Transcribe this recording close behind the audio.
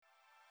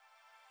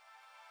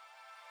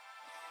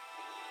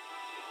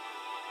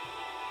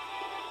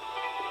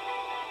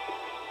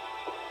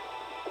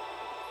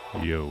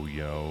Yo,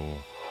 yo.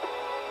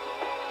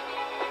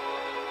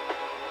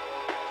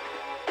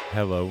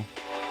 Hello.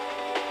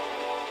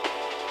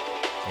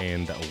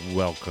 And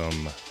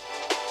welcome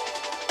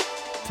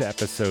to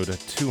episode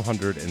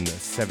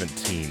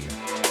 217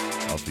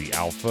 of the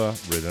Alpha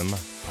Rhythm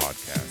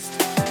Podcast.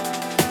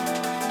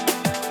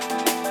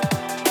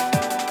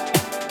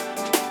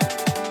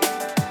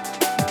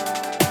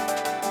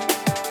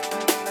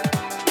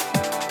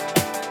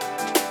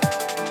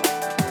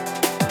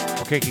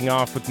 Kicking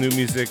off with new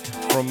music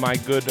from my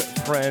good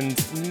friend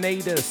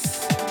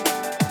Natus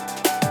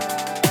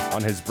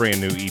on his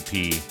brand new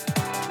EP,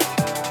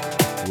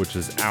 which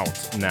is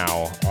out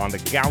now on the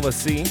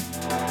Galaxy.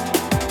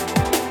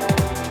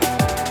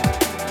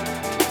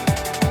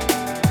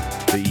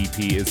 The EP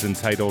is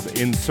entitled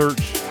In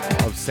Search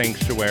of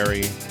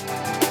Sanctuary,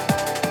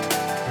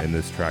 and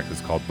this track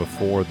is called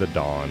Before the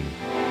Dawn.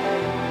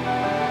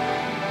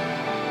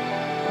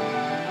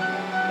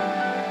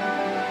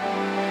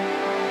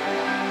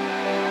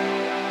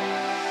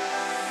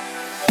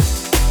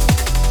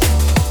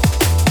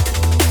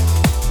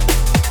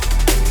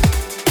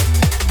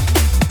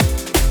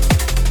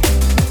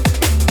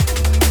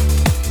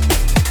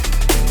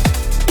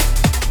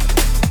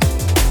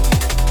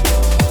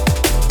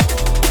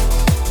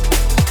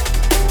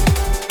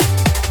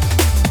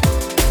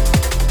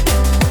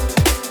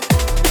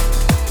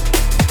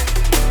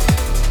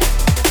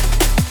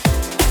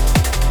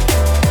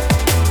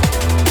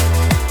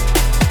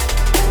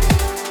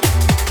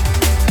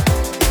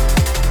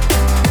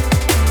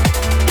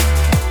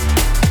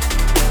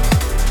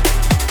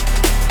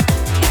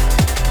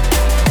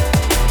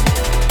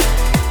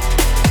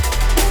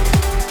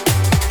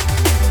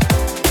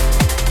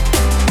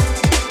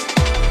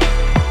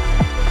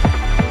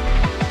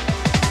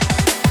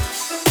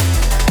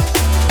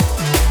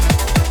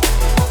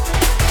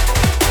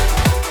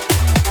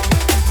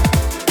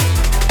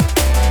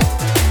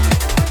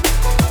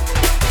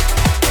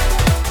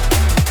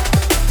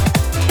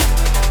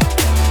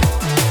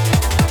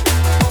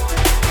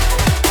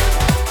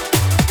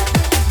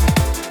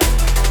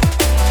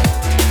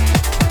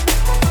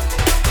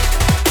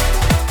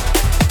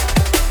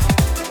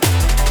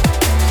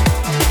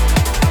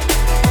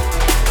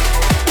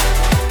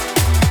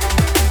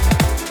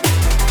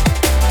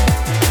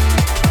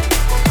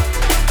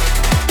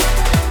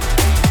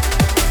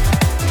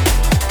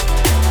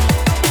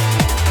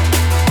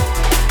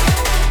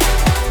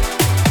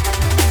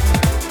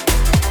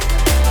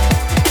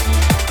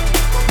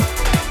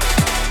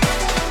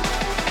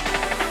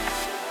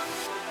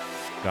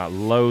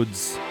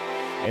 Loads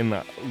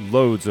and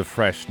loads of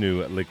fresh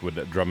new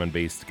liquid drum and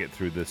bass to get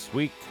through this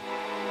week.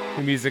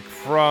 New music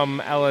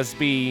from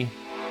LSB,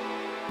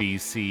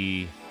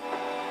 BC,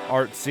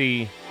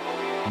 Artsy,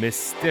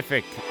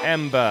 Mystific,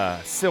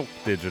 Emba, Silk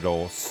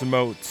Digital,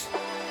 Smote,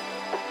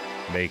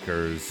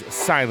 Makers,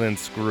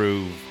 Silence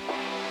Groove.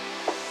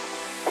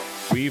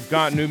 We've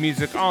got new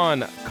music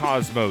on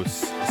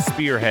Cosmos,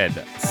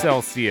 Spearhead,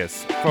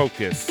 Celsius,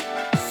 Focus,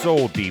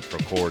 Soul Deep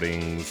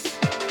Recordings,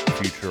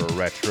 Future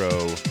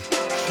Retro,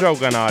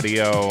 Shogun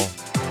Audio,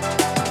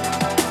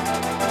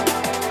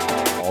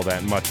 all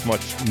that much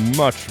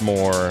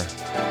more.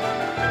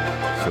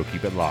 So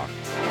keep it locked.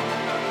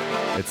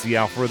 It's the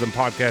Alpha Rhythm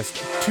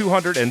Podcast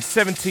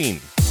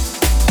 217.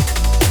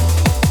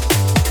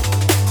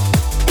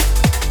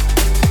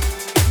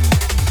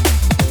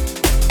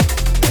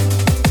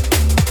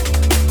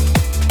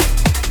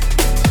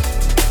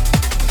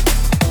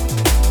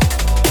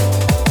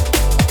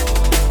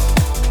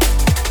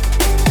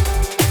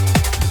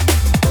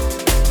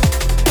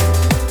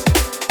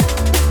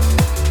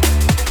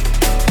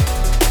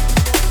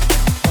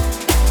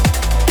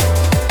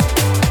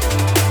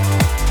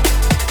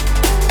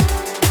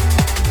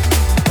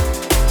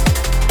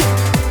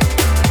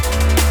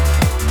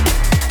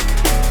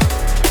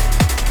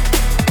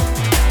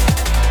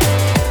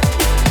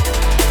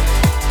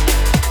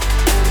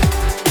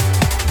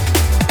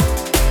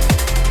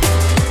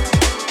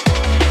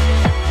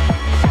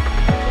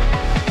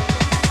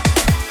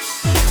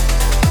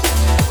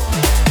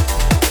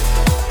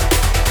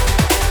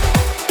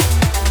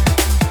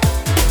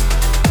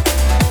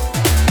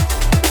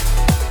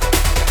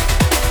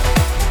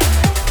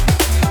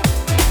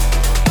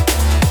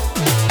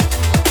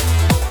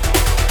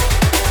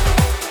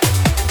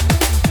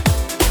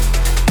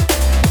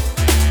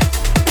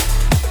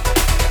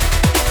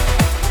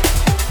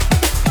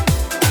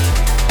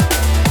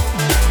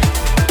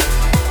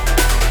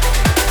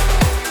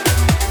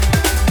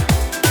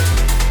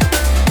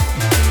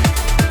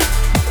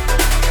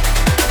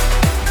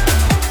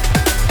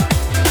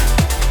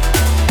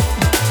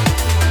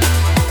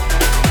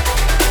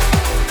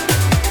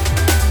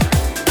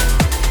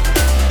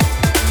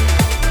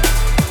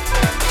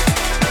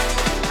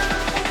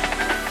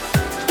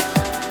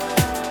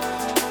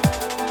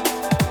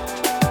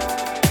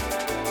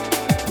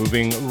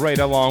 Moving right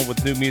along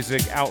with new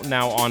music out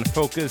now on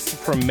Focus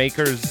from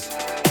Makers.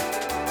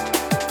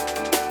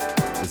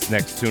 This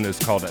next tune is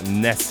called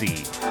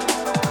Nessie.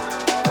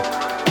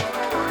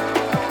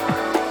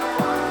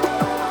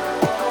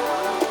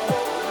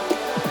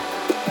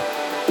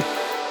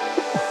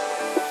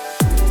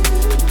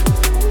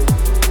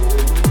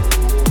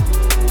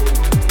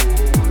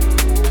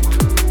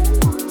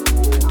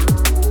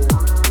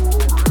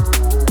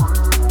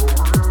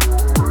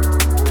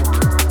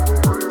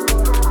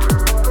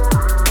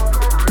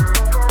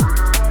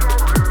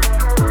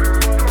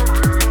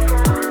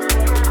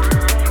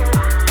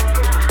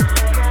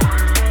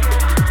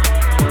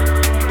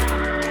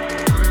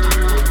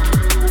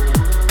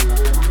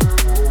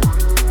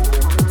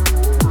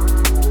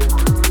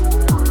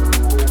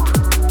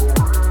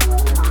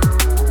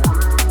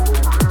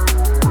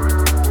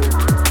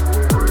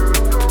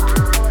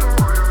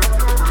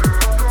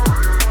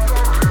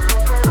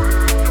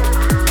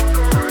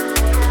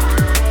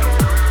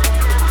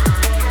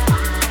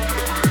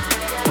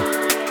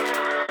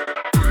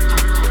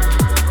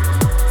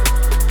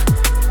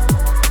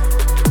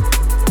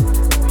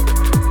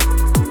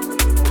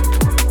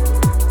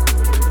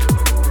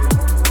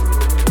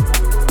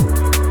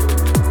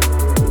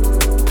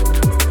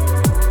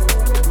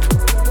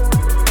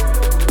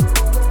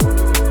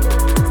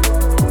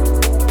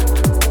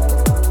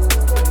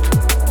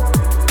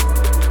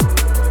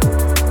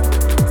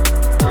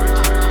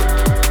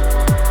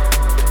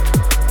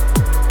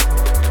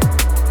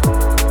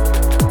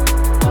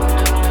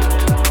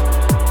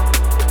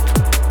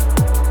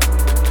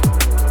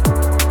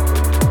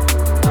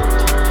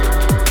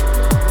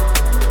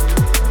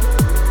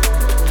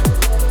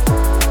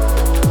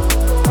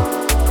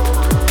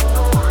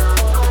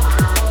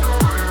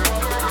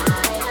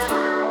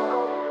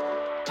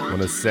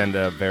 send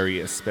a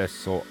very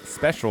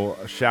special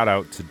shout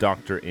out to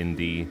Dr.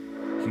 Indy.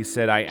 He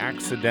said, I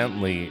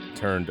accidentally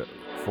turned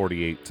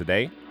 48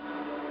 today.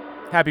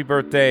 Happy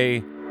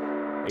birthday.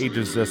 Age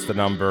is just a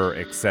number,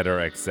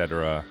 etc.,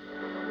 etc.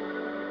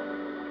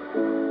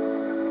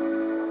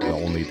 The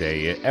only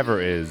day it ever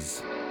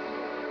is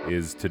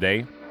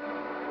today.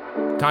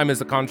 Time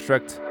is a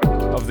construct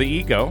of the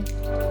ego.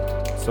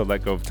 So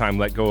let go of time,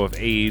 let go of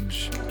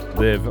age,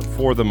 live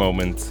for the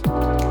moment.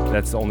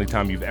 That's the only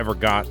time you've ever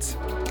got.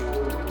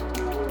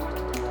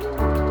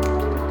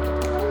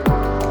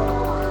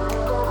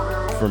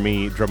 For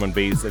me, drum and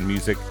bass and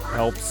music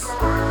helps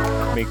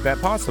make that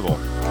possible.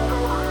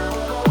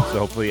 So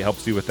hopefully it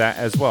helps you with that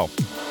as well.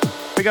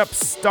 Big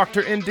ups,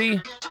 Dr.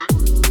 Indy.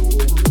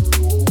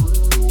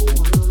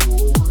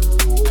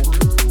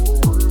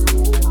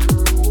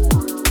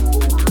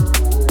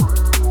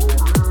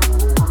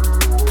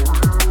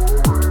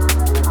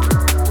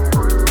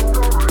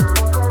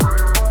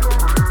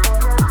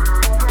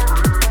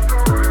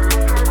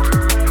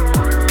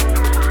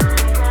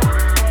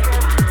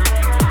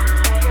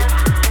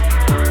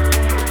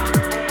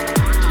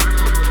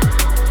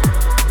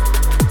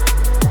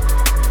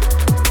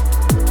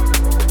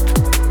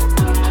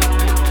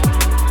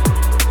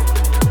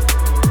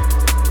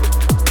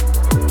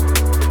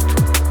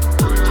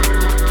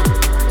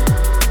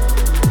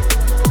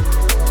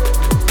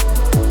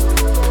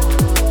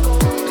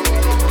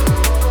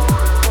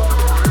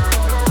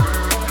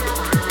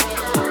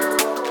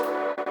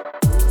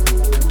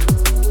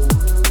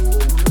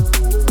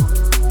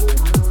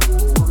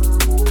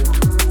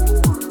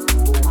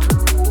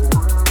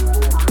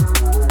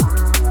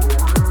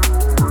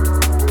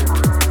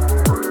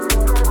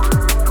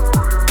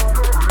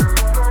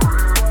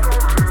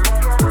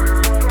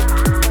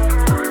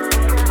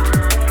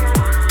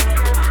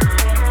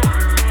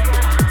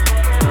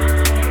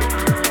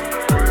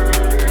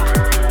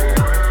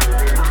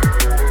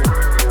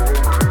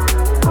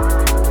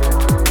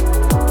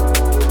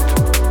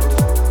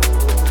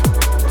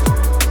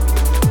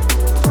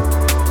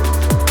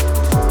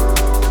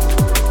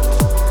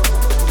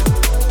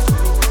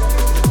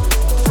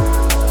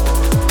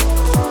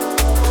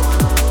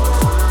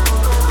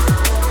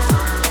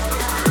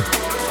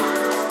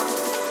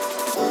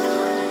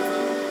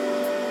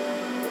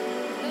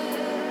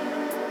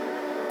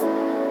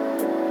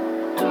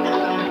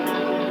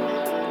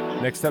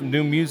 Next up,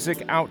 new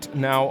music out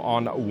now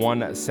on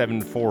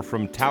 174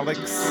 from Talix.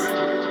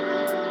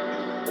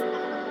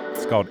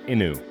 It's called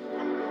Inu.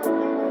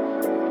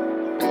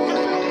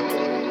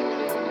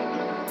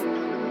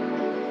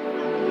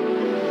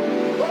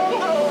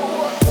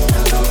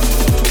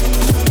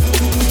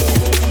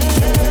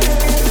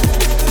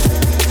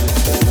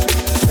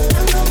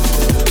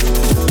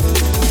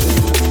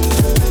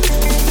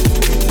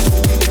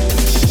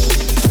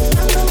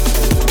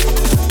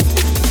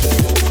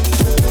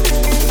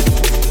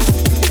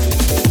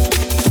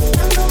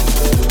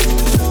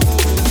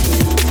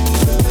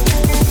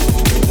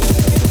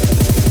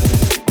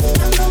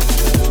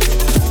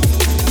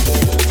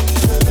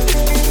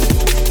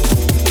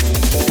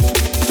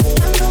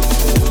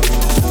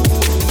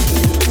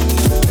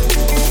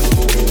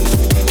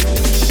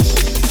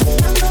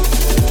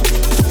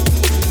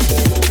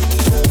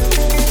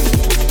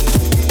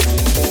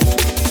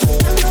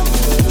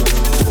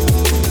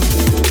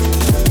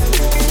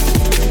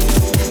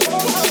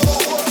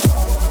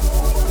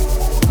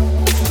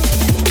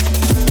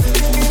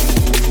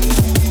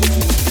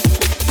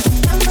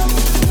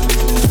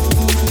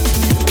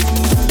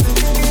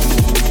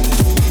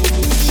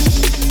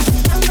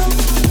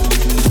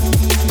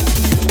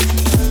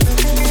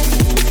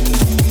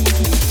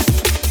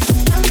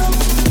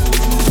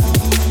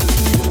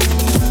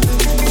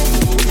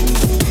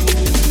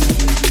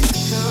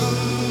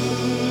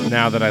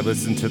 Now that I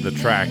listen to the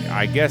track,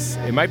 I guess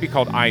it might be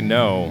called I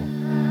Know.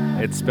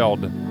 It's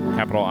spelled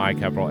capital I,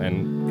 capital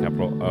N,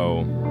 capital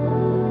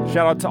O.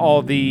 Shout out to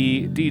all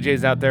the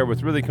DJs out there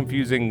with really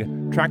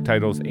confusing track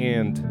titles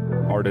and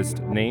artist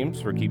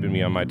names for keeping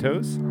me on my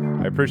toes.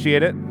 I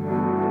appreciate it.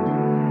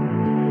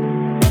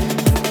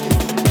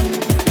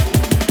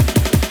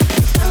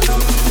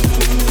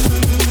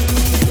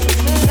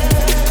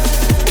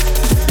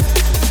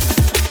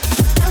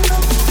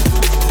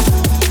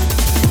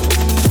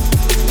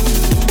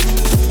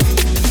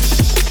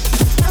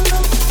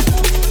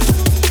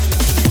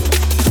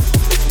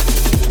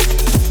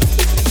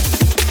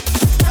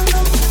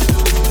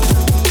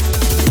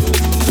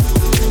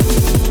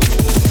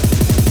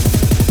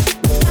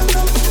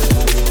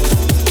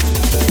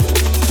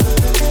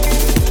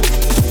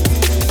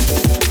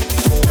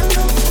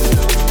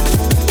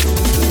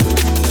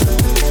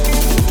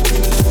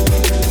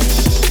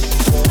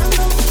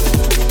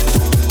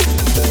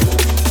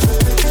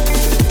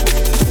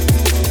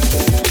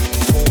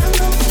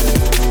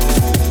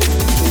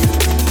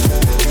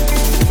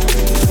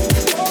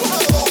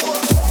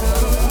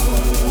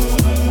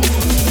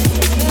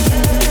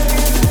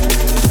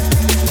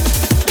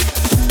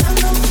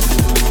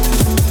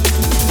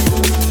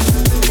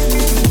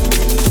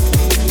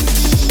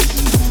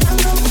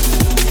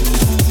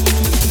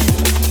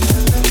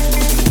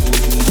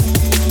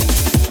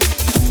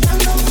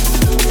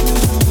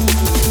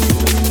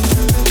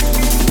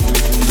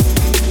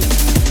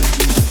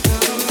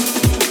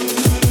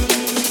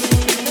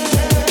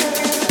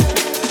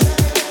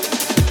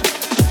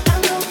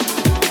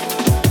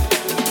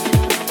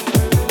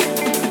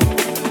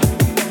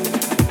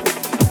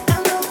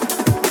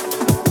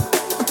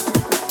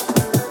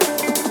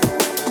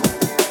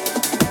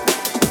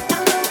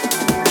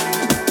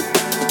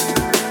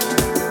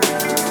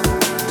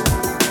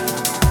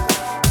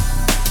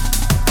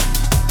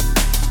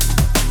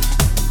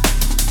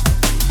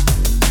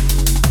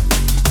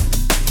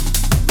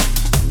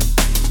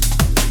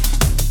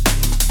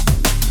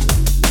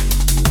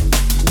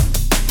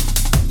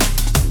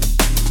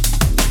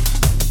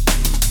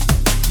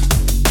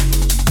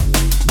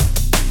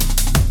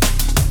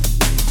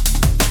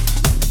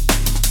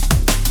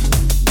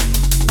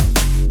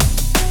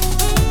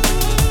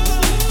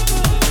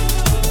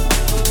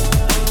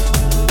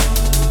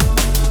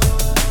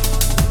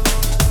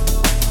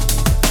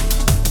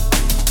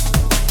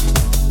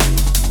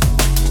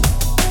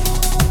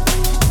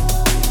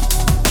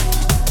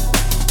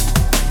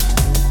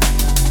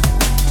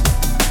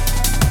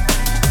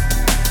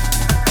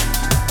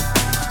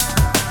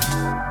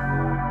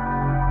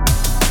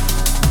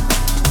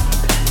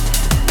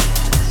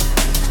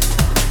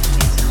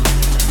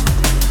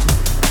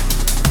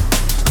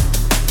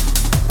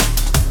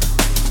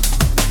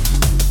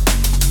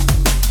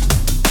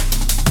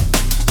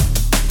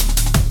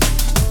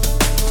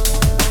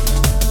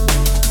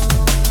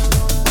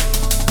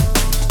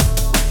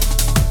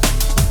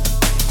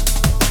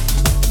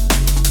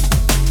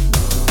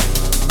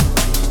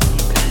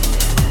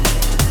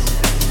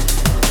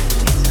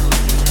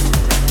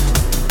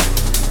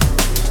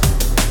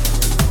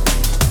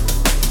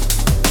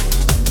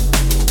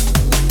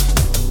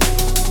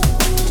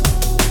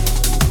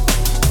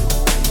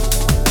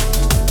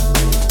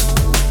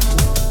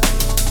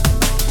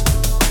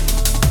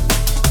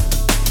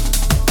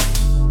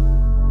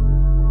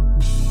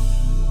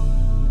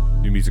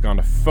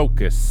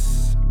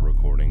 Focus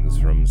recordings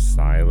from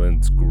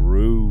Silent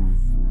Groove.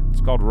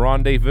 It's called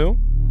Rendezvous.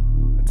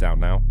 It's out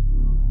now.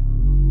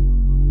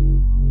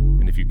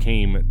 And if you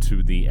came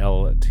to the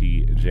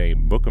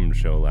LTJ Bookham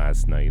show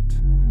last night,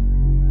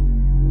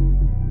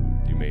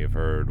 you may have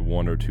heard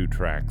one or two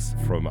tracks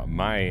from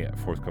my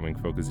forthcoming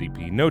Focus EP.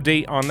 No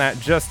date on that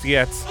just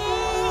yet.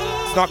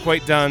 It's not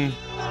quite done.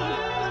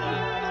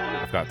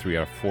 I've got 3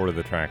 out of 4 of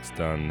the tracks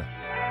done.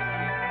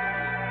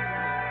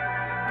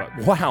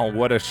 But wow,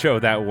 what a show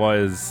that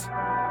was.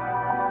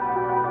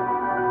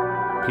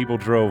 People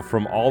drove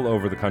from all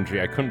over the country.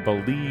 I couldn't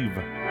believe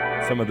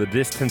some of the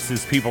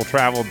distances people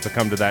traveled to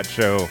come to that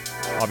show.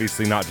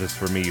 Obviously not just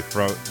for me,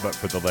 but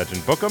for the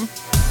legend Bookham.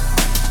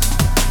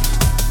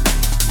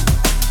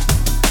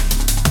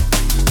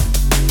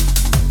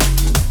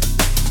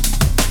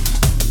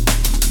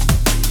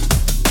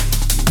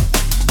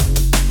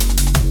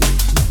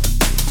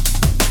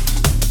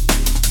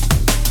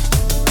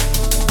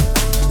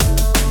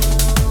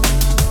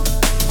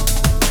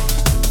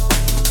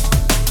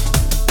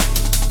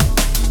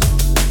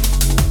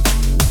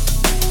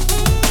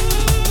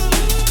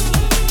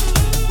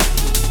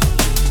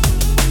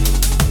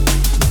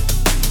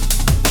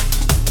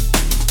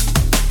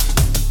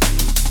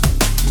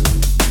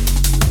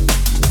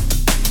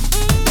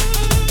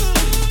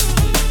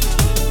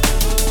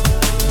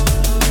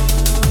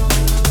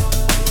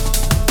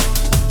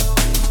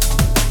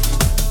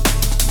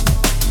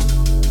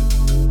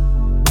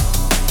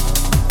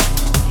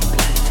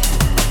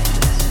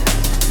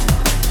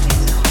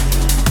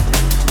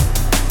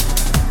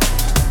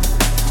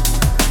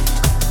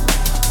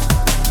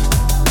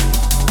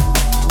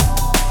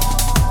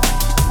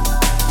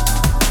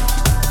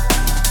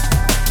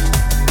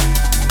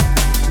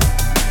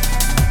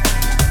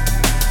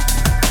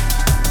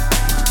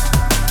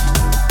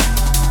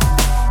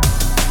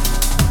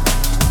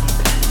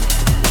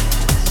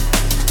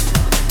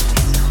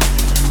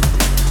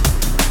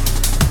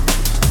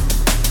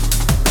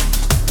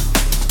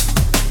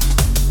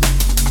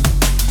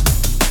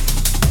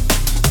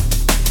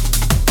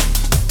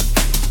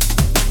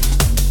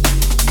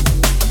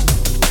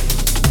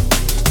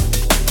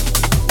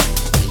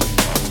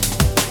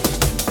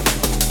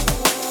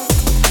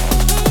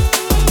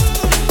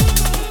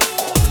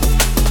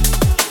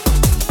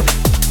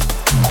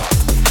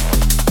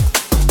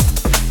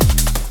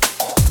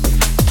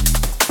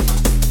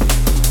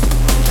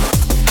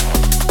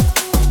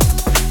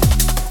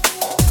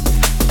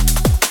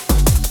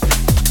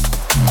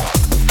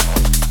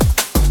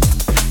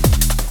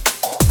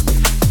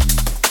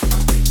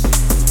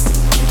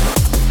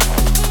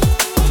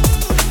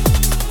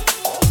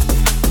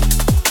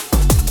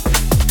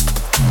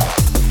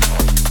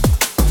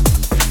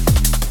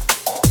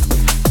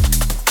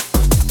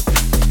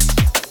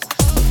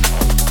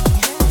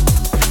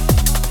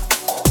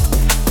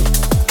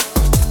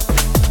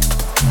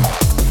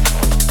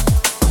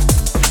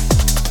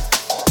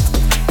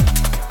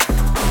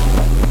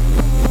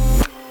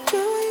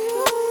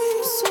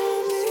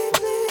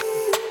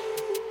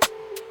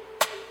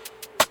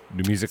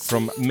 Music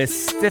from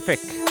Mystific.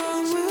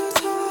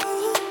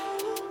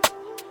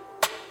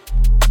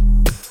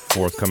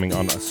 Forthcoming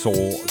on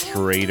Soul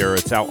Trader.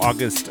 It's out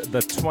August the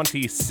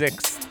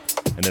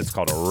 26th, and it's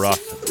called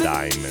Rough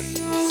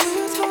Diamonds.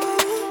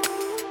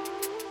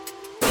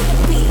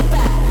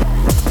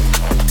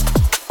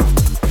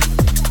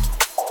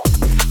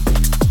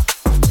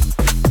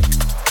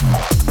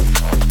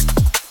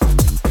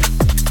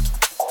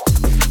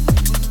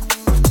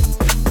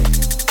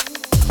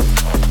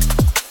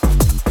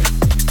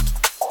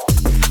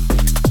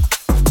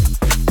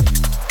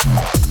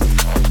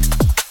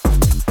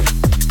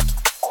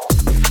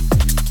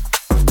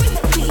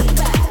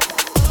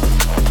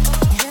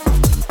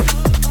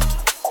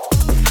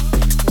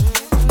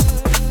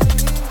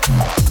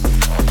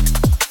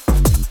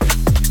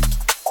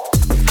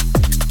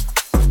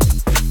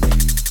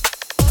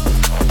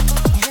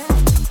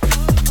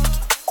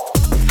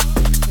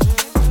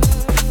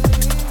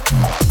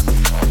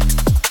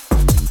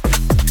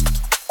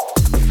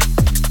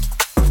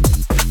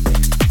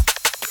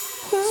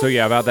 So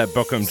yeah, about that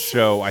Bookham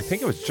show, I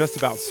think it was just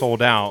about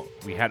sold out.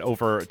 We had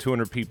over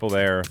 200 people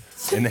there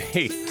in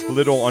a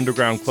little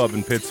underground club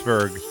in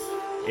Pittsburgh.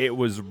 It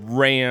was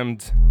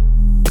rammed.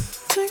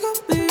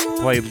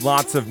 Played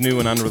lots of new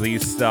and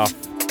unreleased stuff.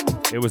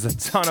 It was a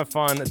ton of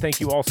fun. Thank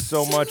you all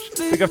so much.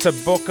 Big up to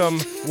Bookham.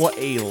 What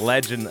a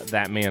legend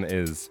that man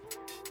is.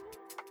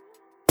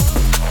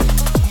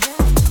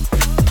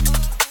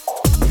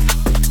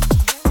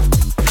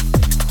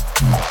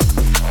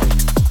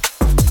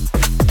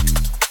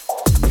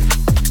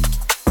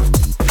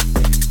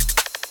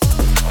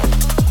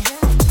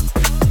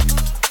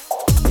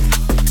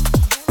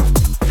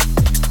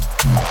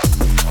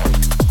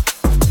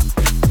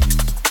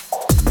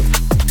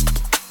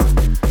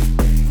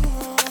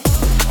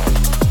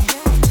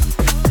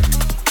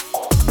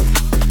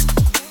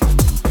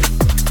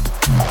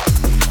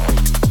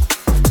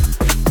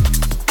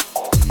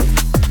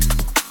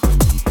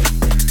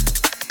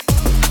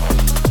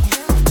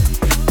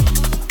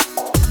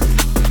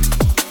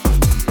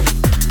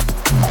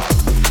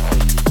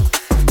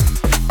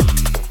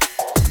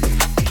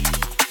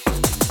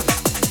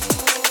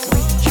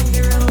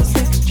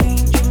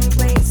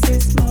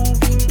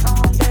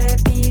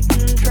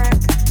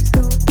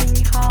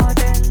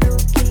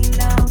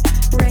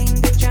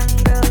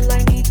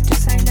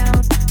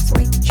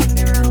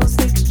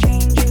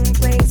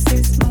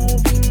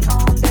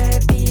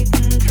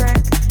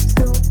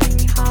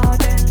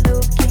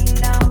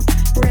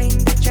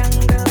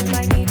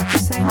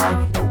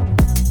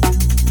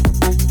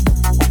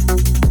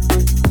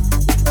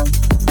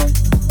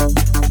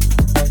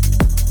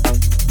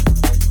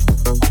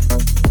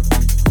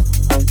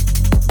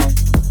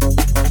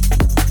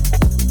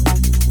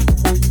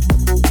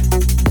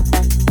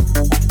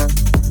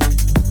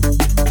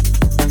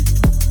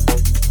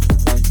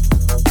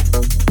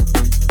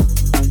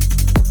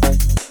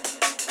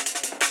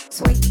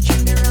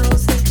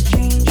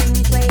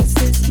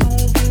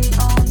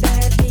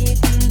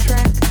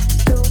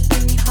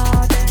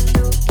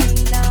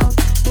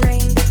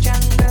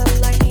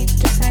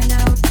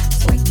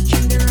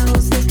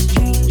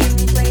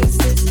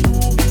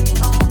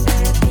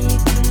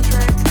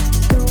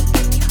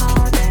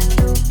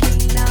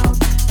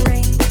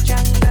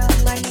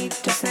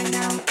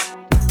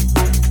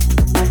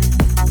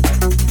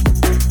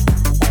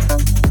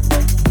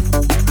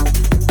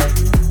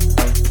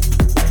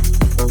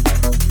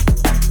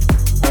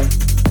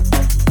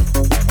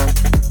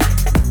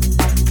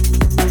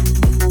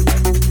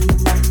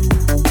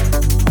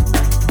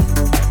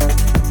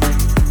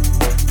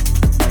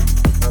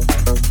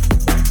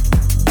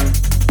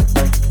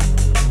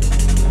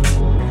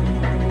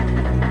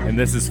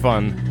 this is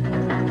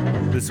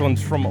fun. This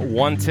one's from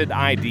Wanted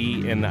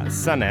ID in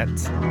Sonnet.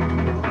 It's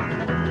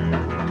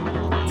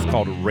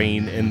called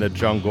Rain in the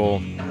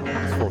Jungle.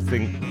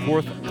 It's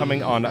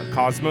forthcoming on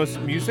Cosmos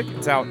Music.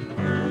 It's out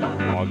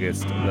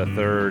August the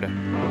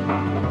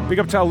 3rd. Big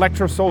up to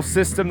Electro Soul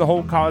System, the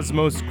whole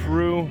Cosmos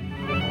crew.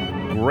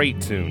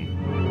 Great tune.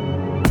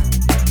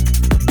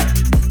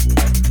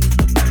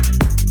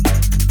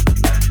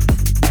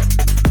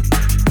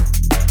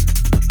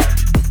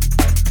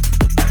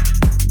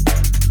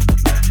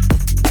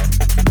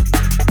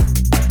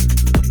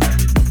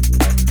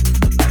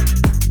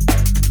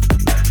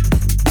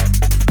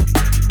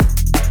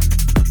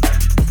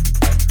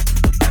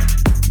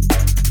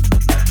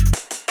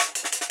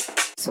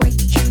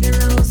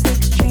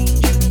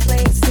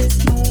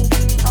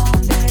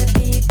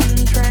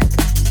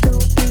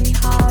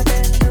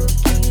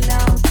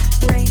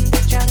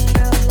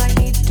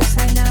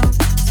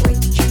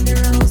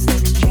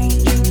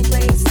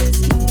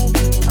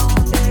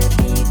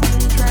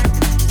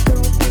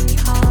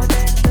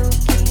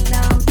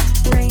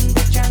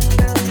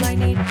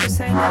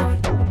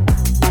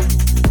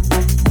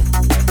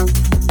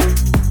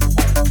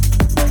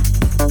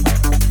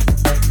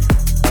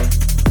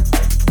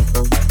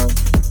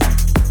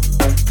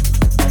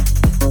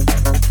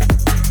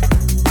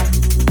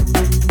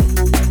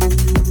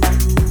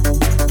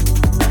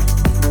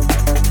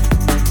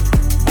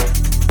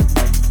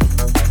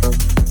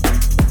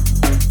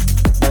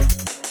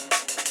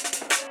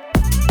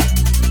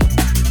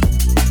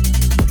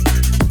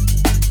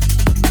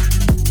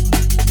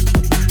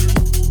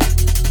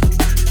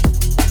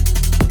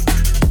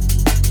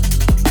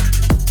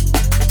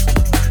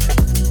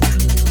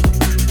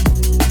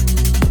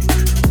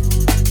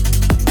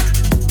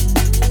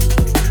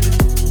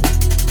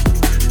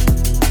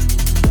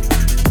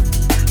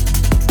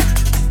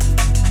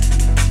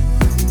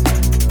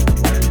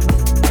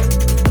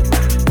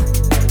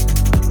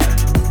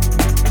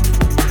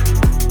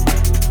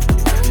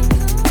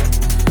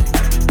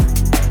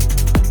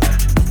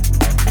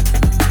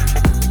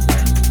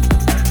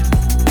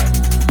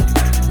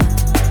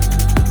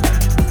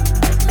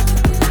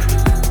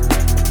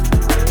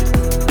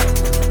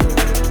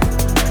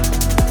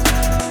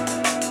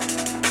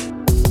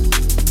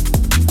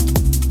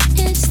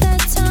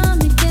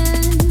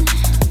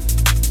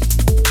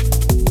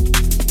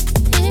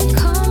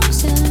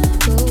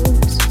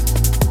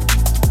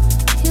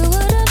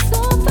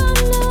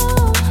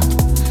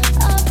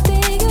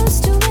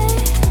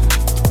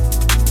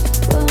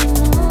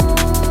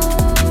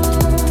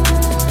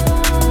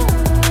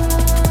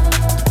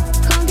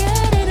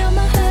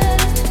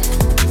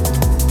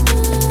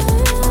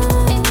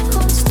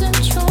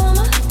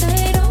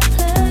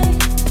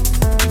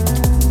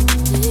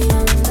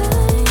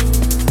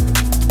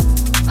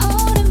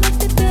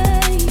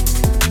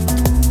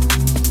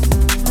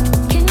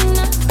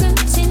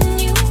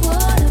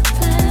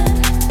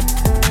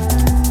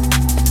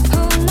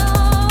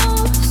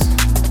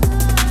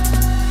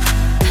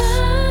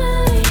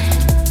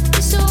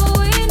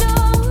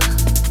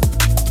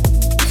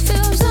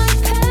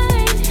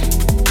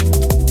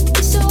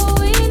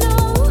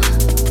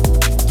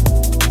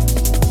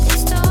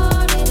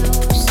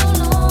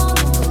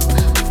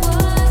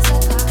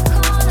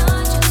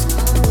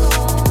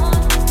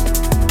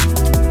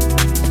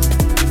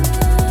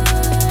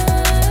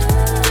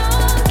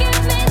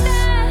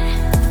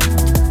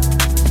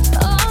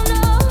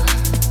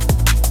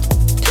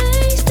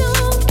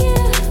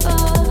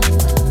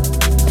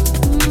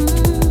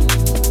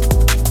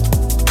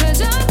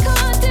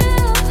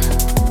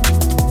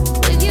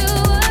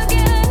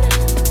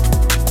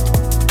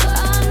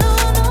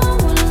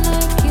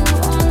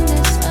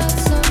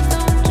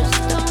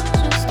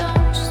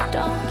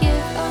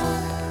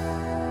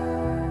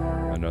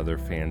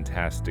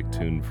 Fantastic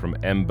tune from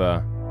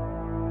Emba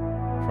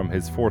from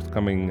his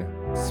forthcoming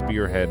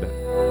Spearhead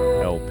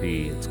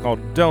LP. It's called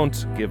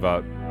Don't Give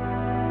Up.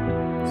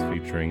 It's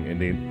featuring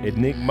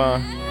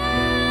Enigma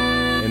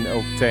and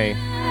Octay.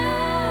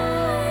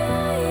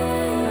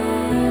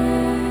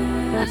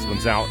 This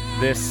one's out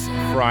this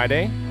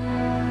Friday,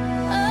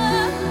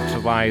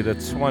 July the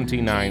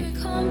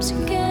 29th.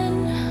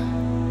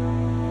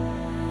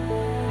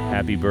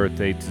 Happy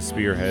birthday to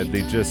Spearhead.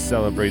 They just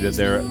celebrated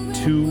their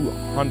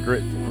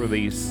 200th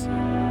release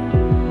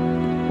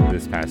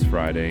this past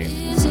Friday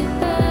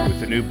with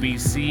the new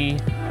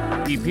BC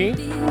EP.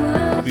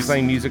 I'll be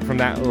playing music from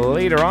that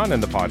later on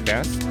in the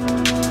podcast.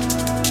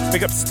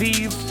 Pick up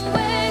Steve.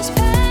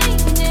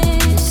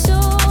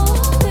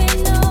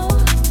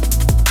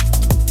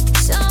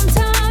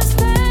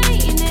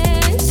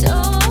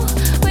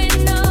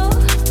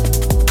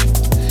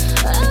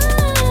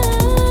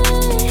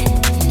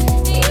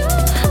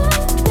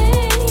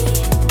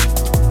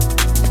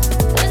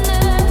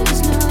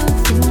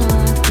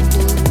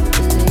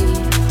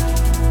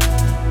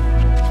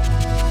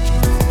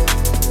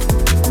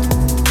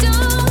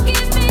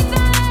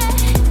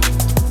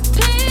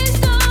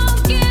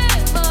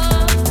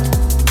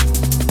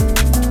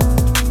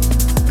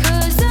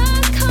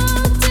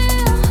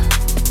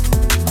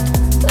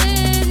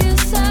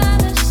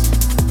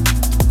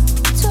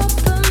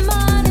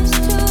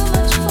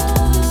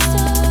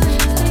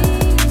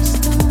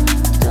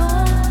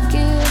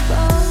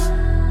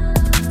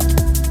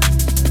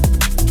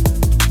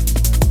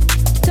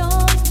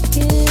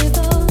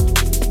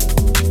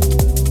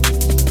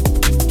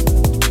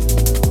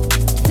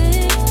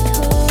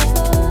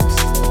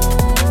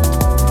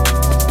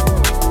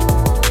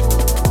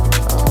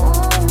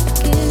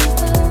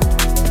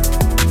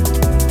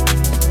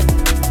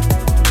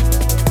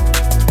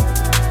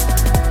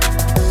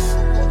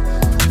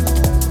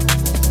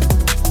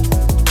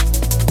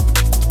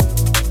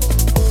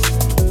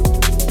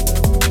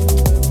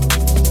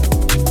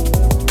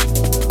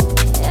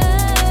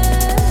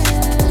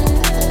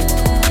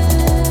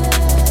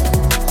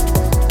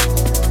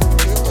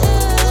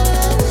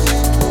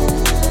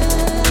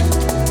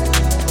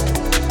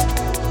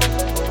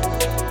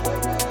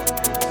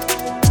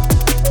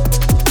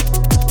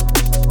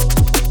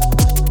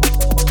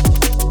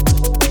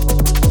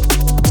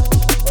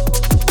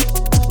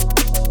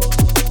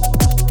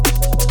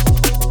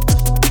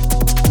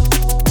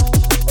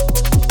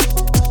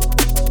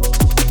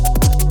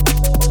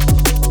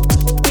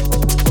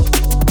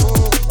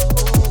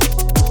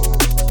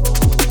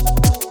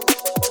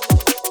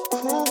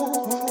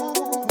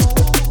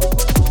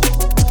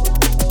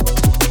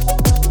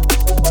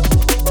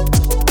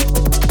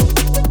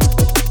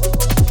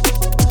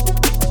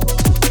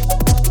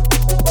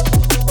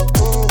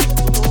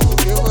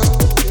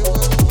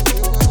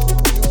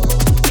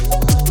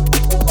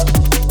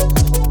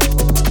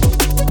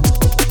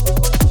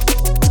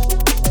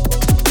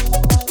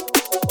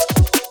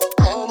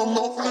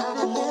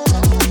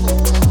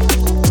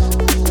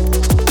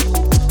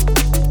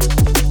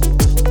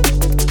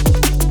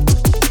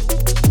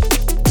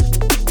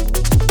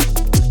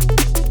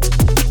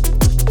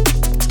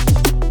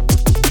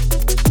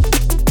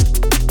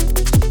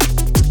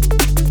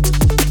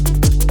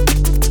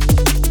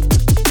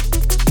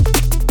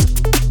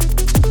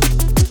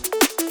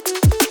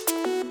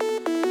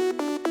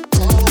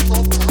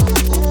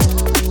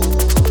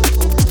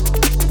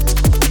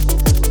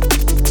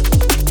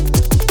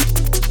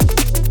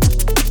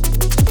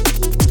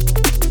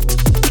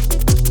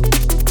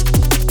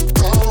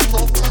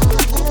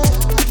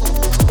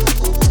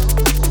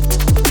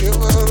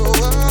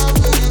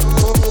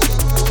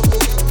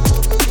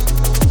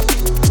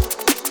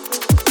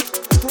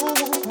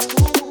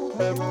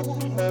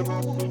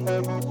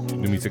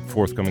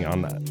 forthcoming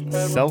on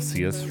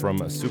Celsius from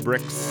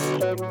Subrix.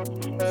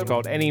 It's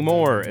called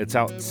Anymore. It's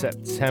out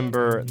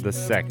September the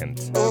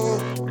 2nd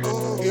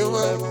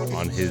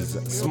on his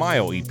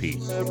Smile EP.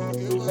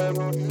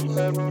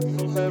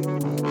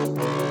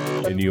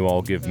 And you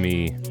all give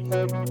me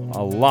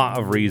a lot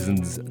of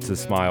reasons to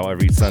smile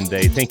every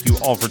Sunday. Thank you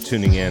all for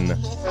tuning in.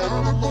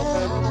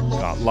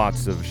 Got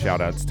lots of shout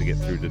outs to get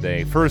through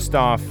today. First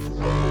off,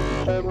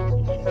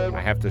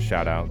 I have to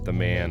shout out the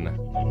man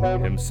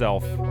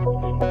himself,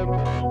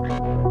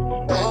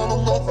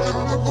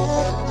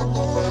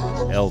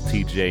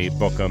 LTJ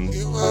Bookham,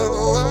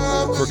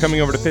 for coming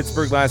over to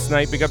Pittsburgh last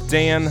night. Big up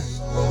Dan.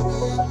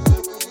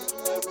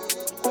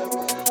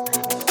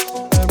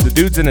 The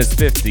dude's in his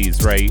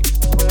 50s, right?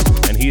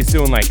 And he's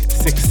doing like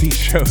 60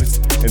 shows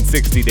in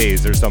 60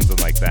 days or something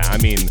like that. I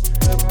mean,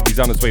 he's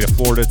on his way to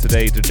Florida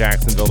today, to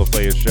Jacksonville to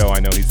play his show. I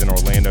know he's in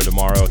Orlando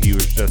tomorrow. He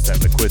was just at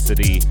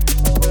Liquidity.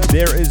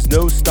 There is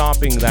no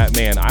stopping that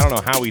man. I don't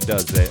know how he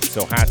does it,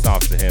 so hats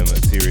off to him,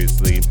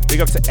 seriously.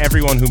 Big up to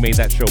everyone who made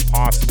that show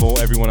possible,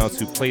 everyone else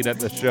who played at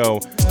the show,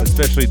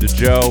 especially to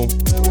Joe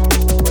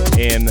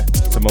and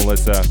to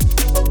Melissa.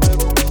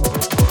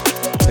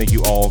 Thank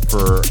you all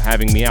for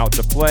having me out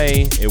to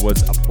play. It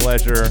was a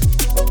pleasure,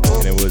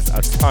 and it was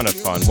a ton of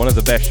fun. One of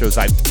the best shows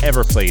I've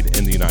ever played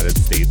in the United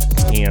States,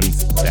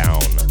 hands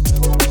down.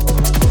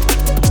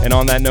 And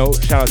on that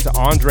note, shout out to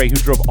Andre, who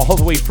drove all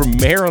the way from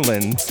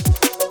Maryland.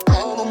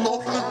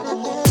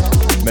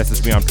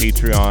 Messaged me on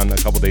Patreon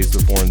a couple days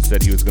before and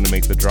said he was going to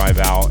make the drive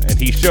out, and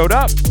he showed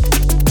up.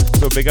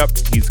 So big up,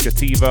 he's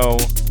Cativo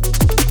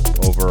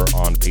over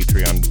on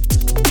Patreon.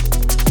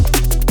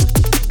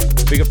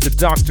 Big up to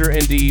Dr.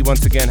 Indy,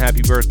 once again,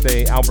 happy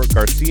birthday. Albert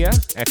Garcia,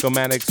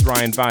 Echomatics,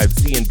 Ryan Vibes,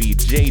 Z&B,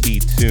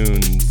 JD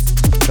Tunes,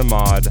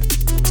 Tamad,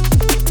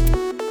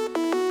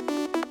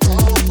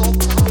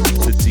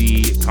 to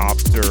D,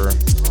 Copster,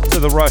 to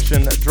the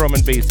Russian drum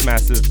and bass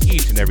massive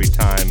each and every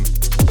time,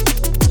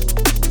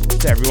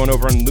 to everyone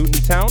over in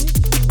Luton Town,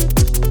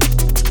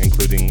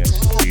 including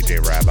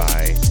DJ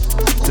Rabbi,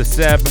 to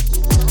Seb,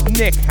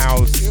 Nick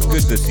House,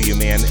 good to see you,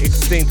 man.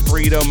 Extinct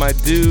Burrito, my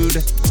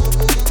dude.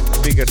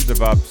 Biggest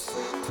of ups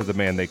to the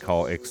man they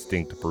call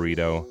Extinct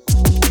Burrito,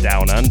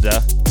 down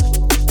under.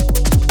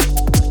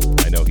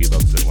 I know he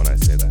loves it when I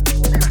say that.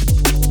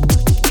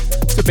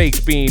 To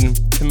Baked Bean,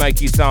 to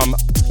Mikey Sam,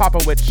 Papa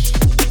Witch.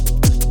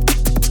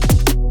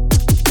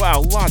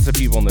 Wow, lots of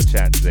people in the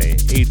chat today.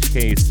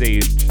 HK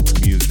Sage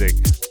Music.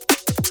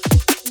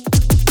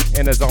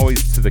 And as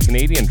always, to the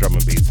Canadian drum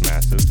and bass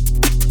massive.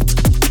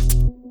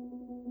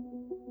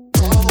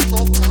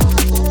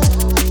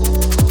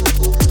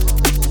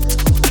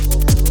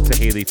 To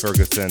Haley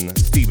Ferguson,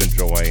 Stephen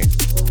Joy,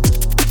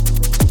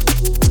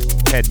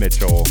 Ted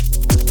Mitchell,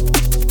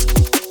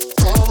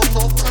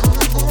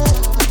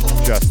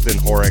 Justin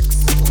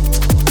Horrocks.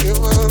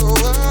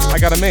 I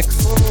got a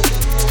mix.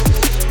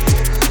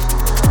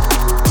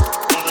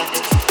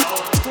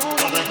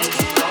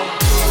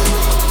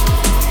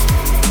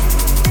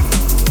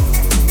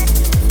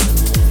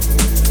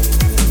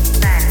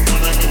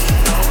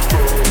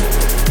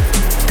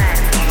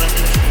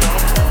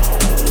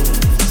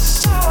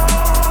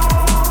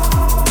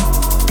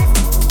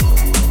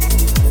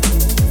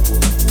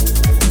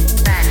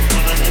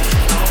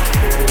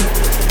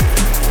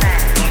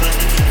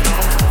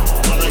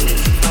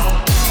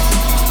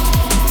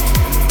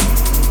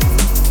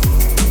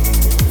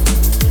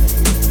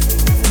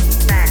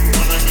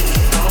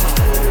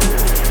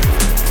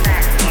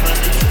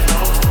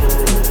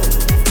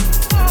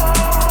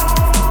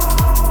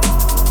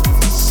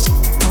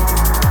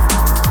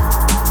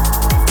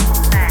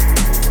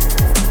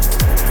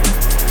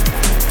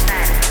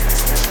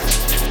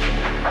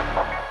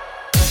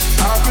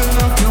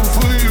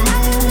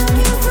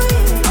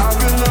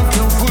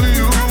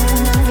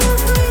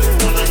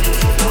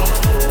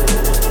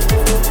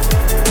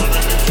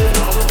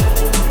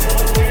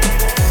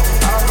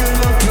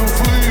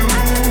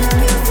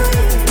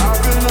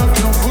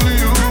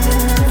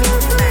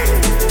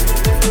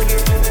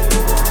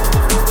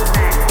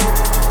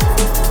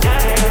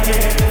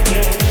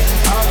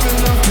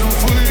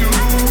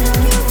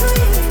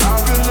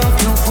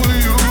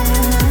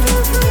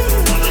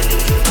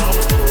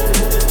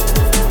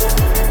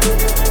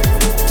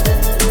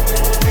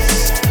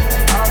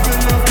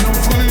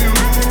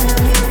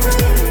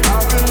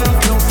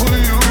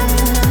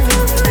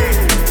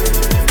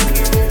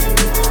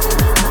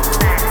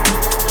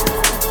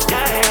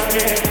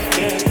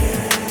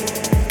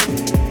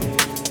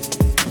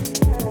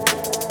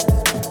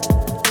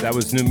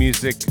 New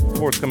music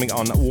forthcoming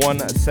on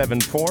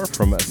 174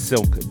 from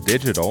Silk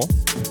Digital.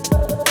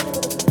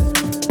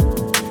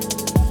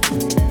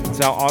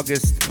 It's out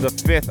August the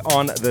 5th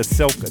on the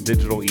Silk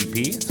Digital EP.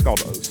 It's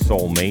called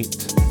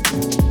Soulmate.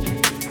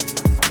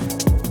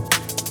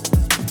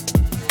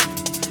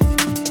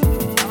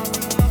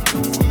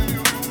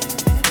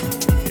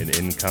 And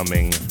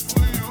incoming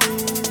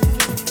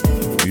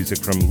music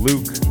from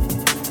Luke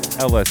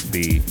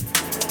LSB.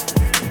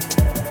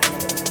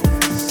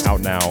 Out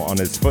now on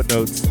his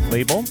Footnotes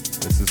label.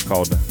 This is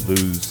called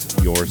Lose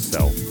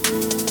Yourself.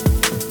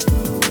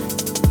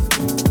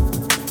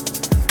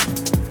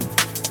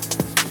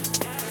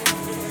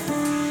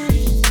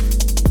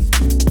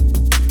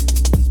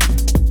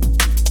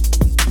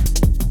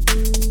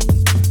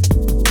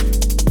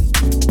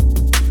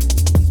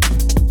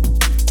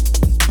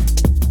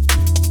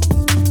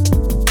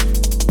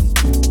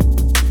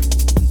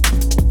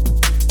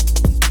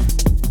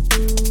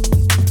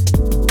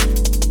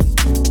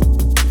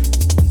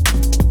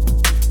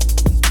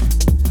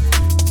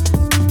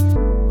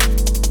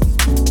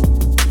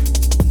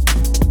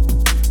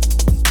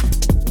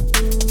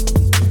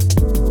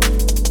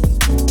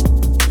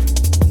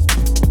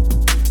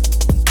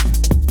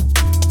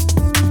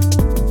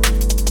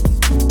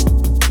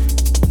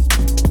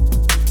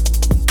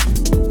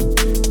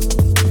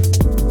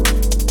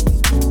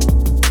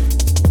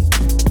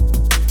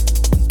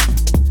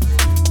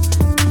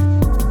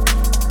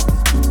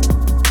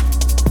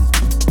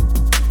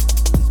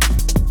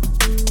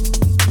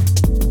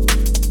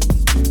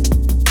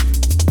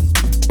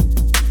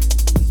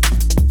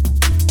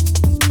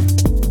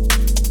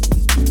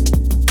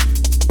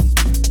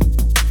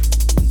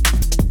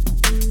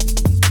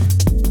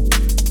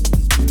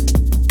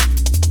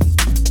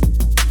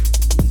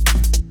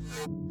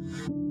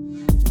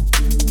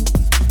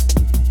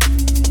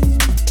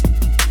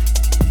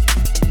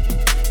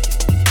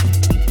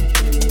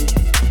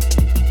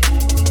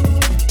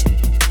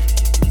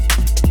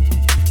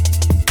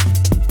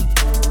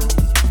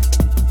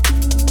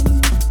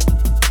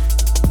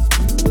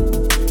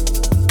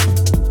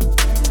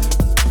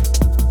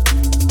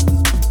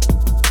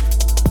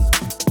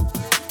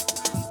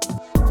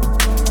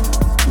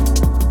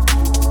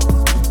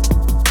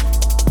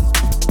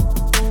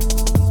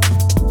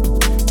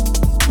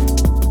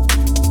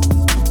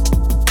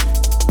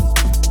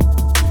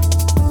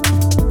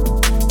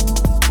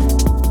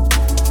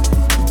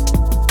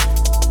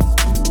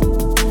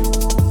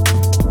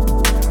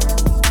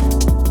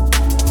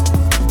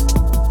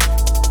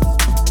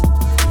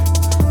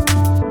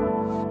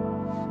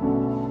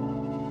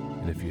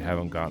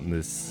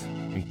 This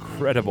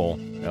incredible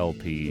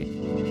LP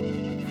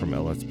from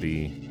LSB,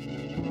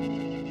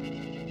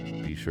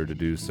 be sure to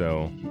do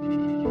so.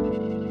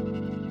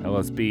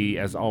 LSB,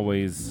 as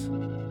always,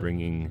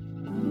 bringing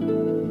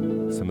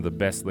some of the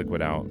best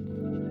liquid out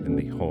in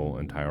the whole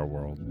entire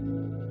world.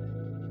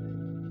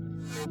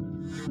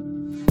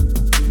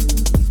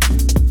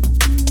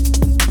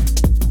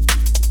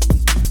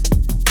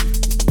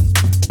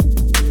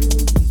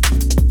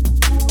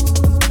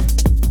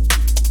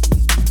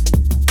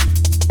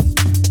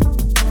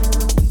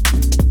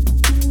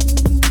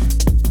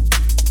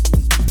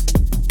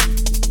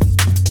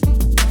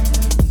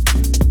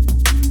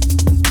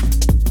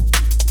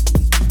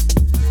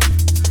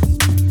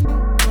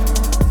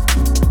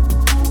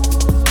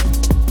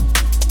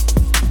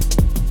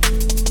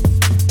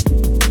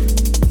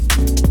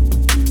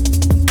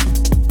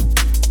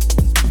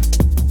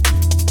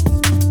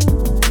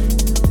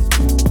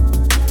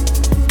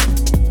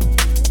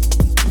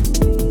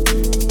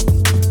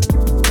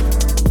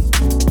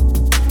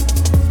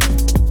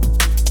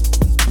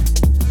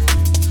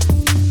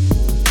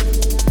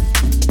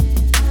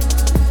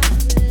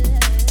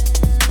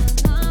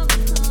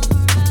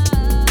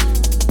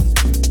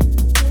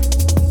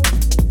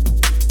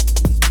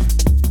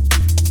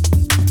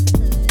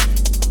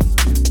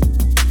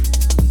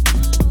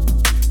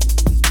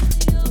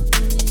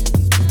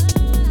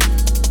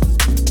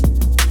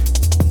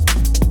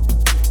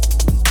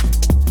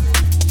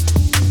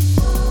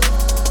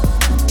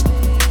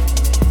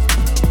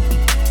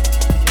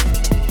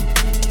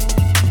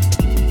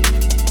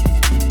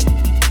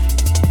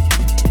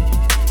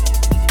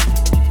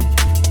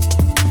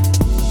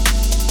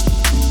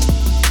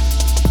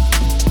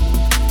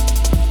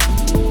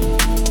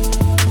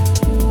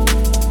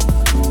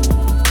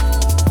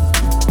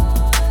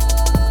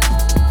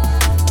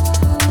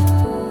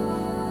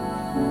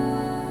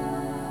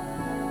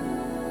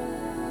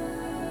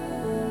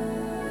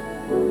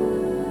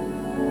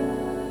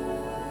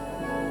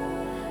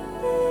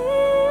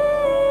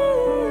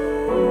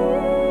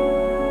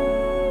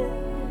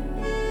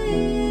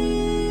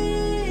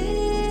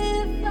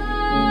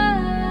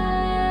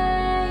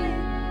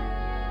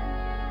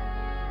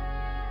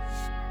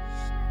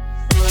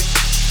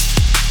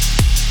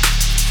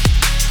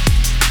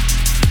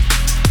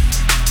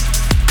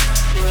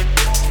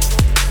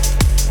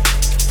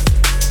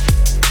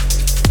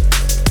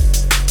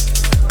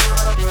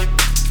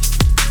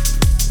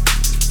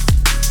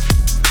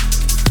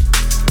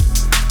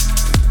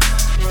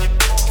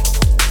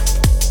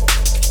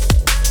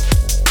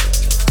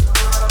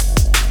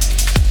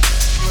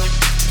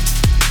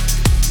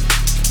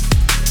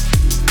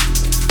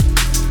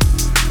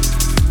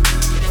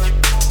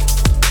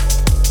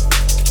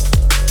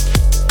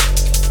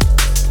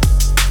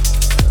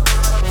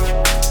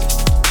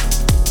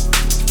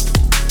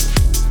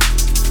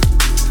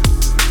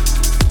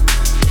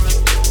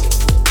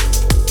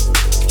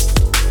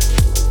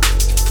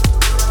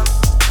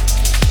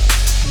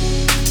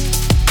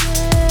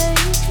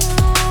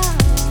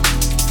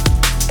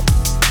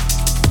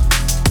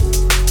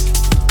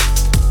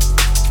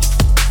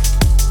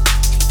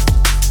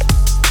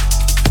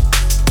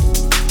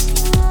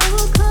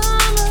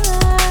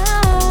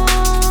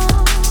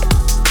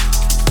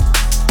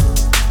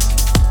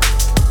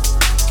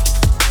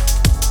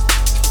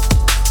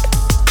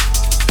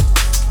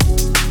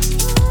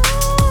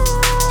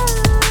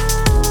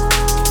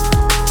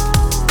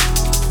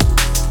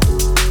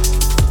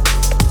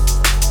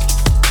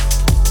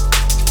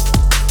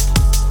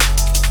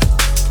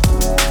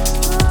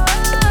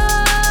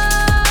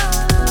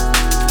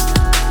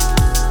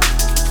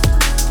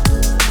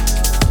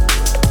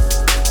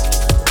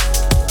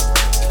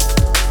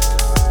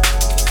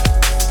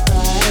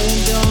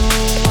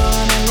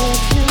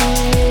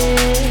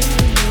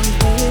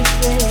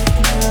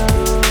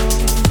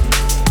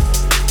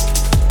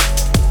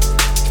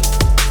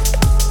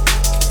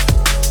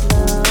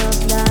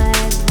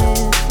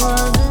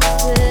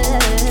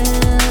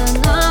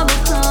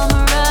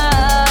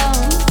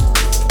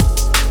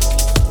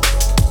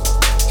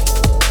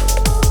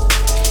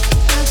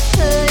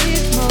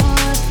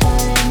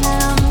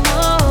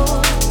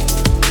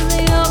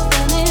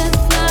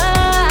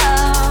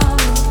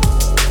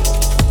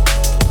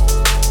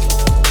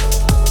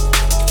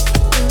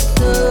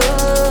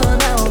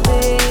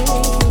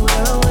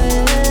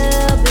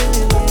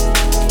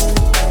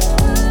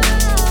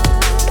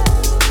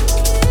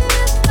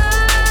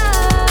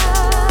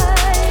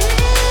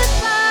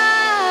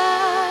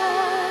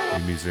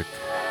 music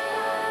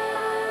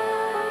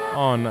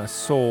on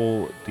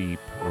Soul Deep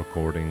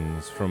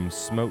Recordings from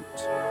Smote.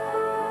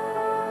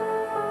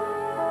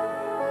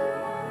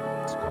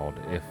 It's called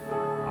If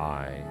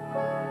I.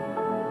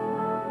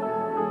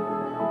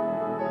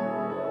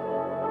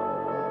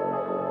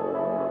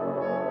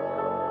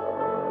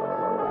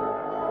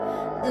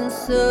 And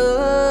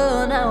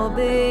soon I will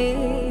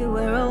be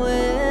where I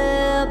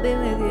will be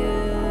with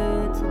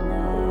you tonight.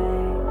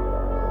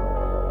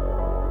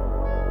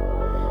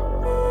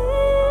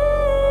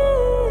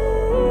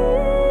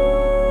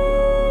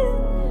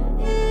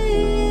 If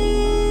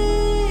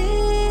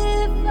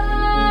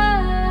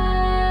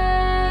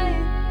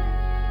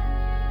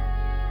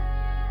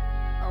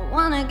I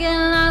wanna get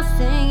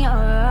lost in your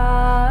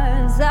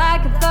arms, I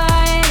could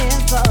find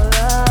it for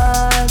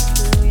us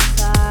to reside.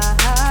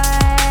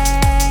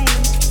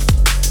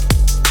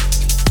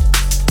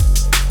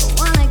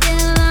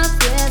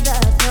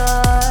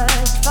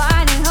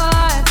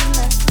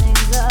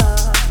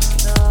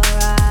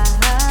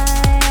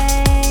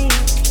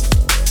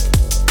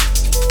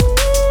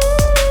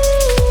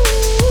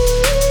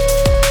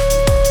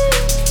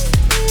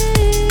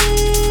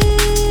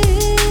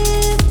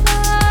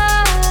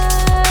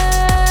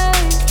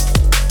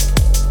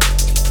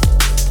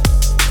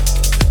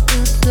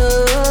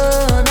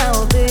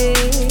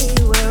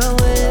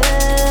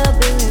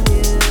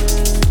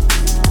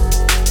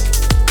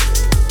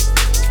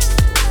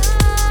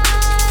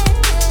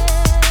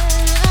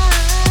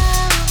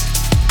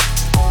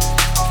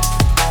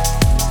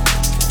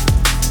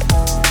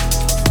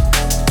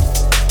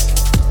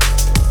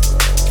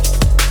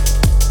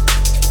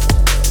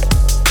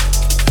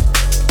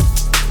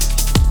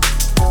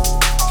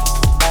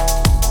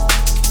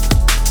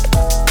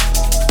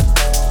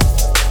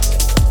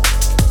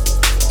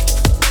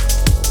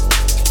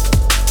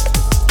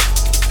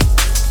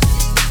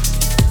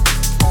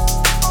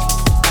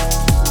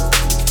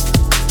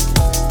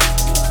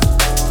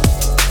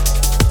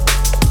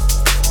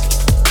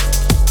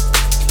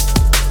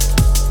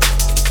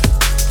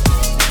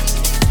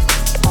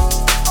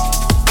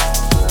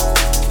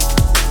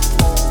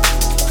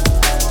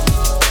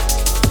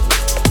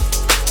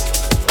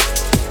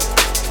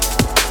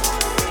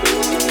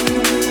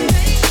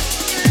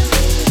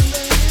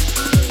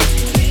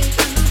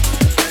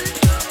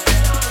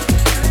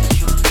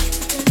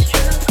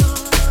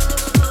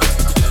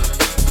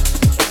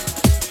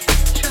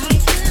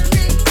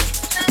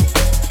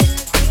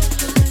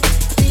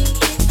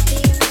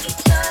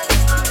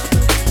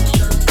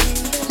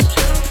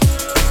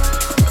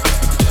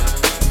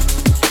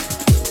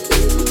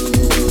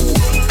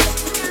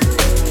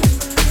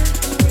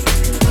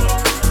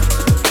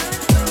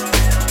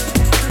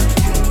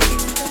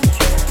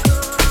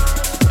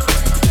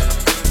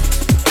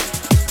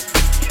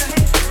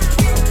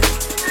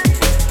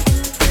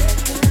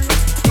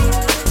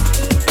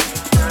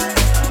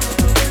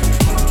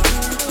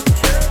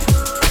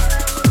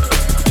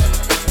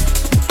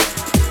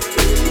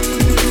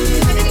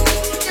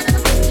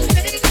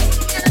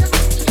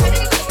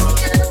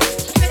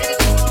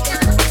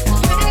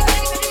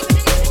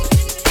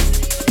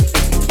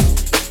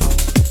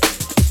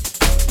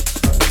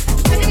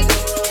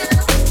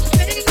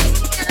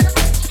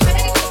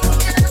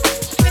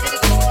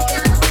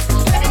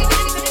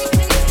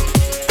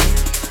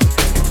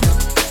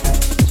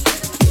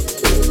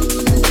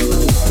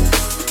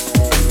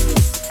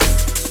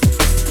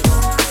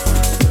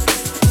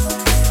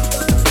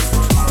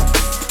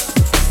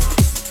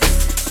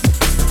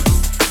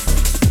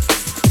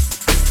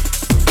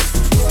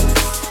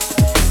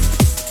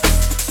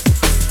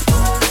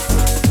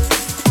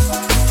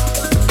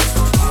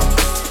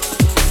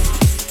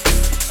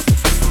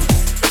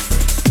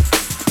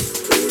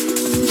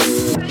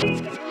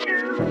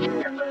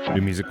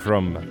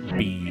 From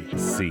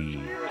BC,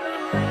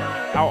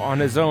 out on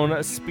his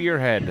own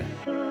Spearhead.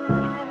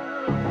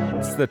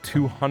 It's the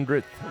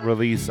 200th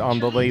release on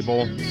the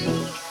label,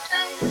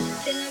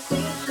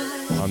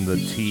 on the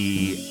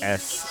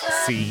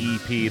TSC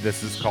EP.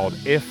 This is called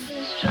If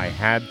I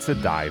Had to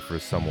Die for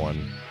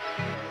Someone.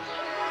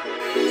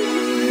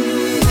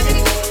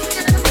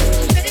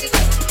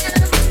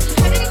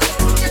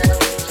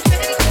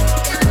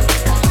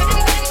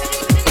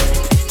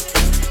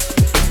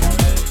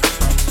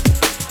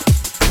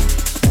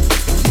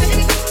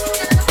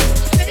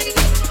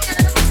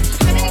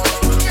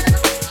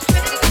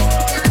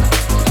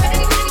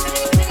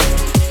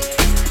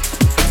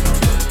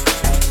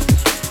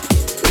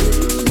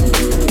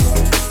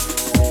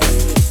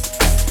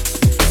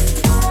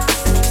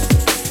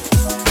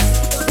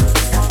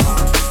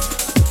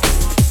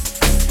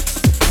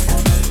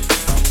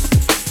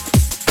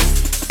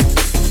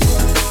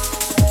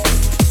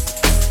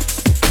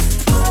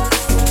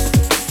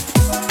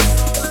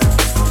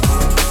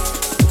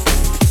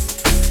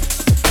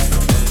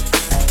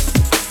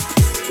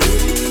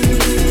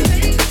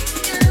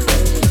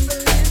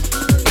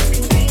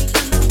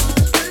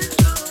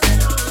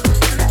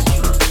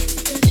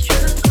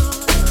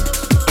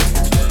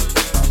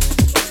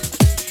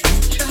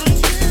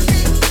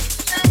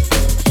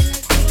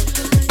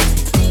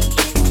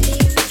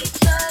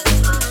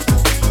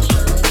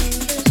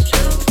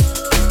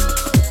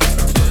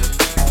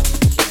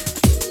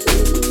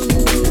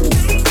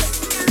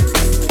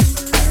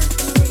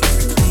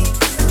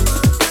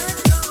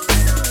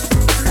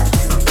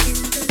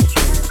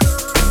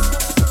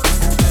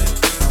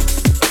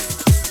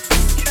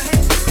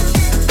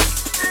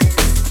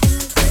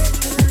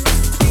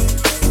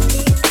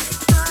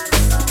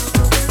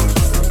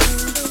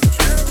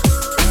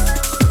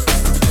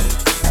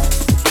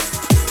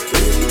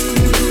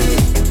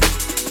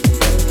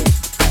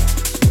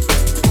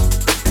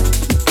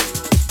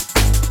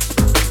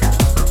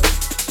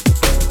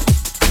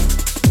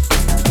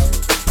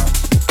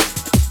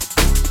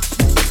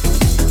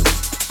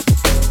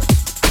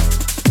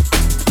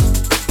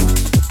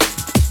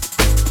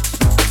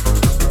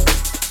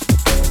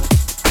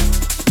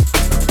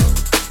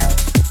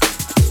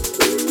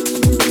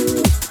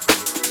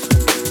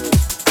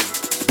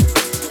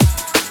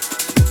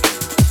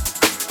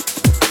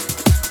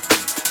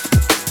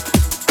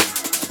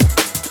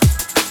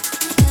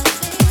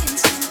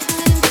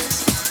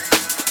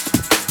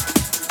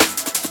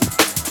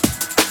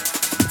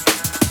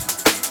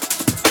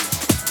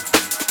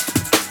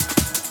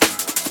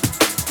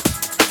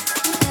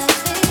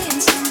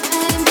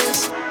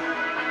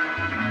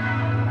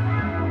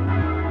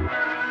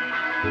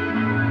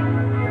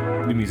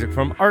 music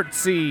from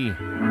Artsy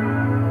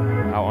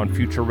out on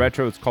Future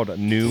Retro. It's called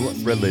New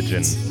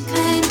Religion.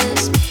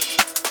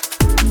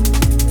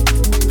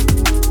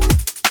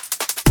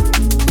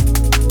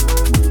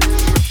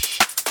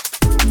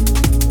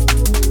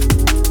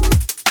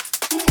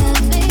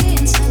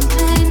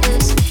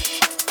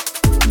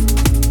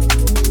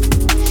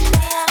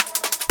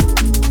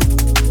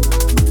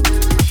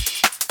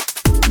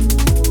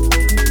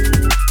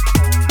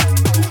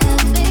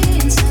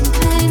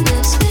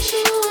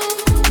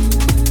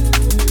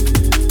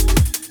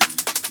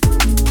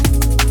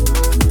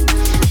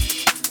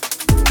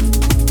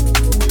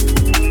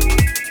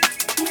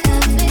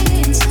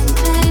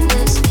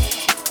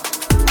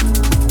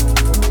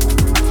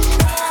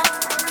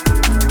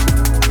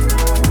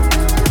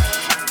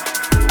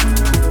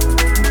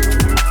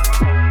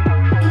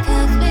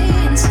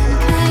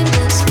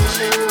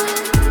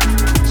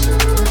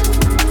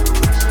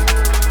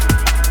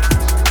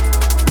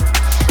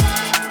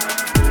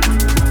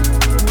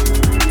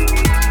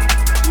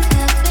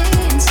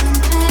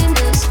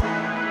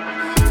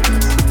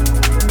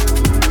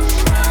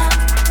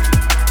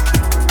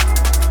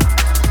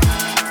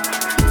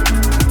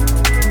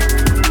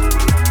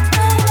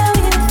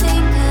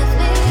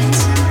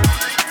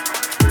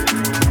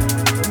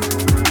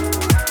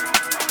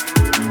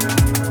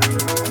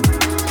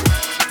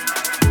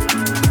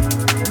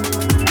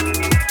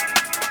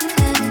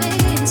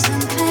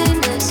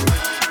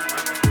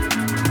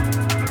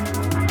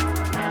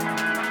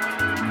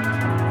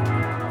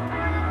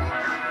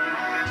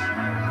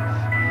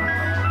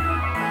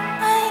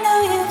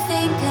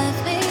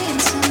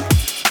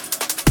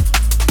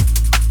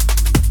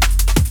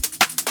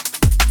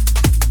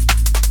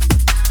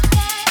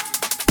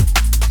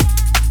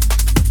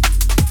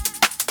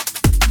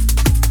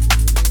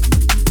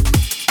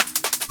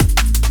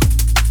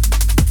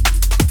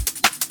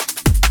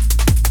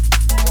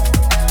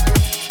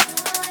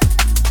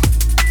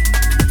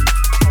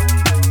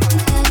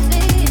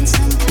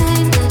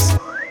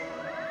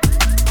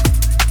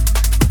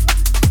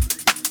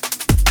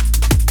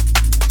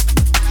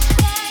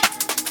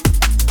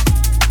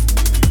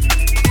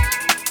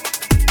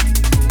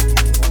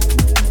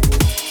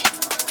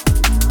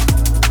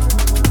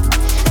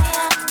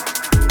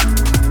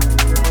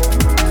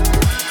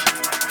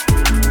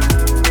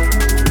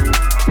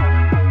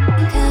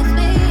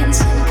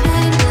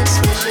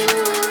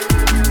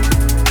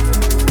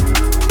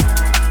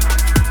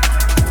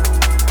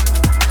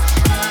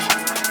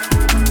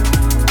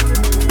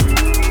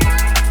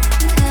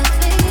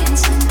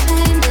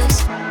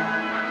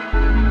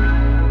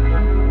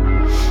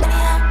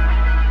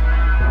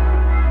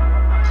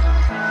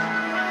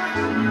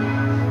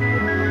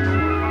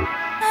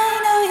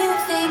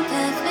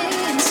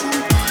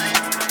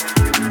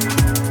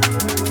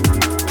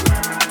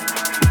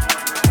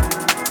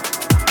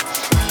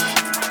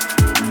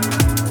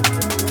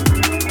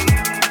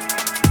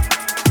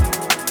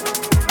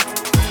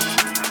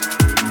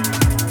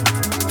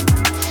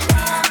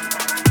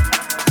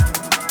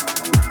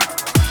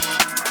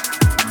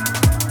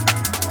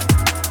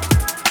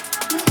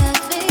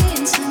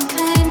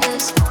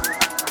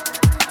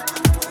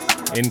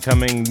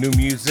 Incoming new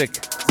music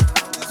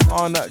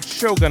on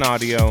Shogun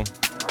Audio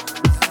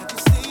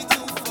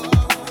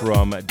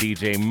from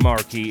DJ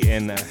Marky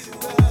and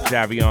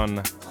Javion.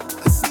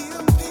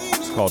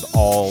 It's called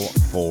All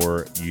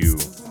For You.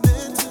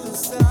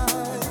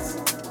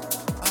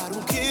 I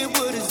don't care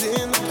what is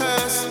in the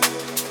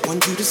past.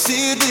 Want you to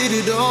see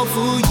did it all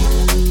for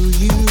you.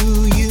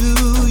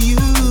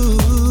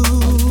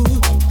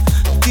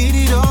 Did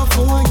it all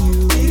for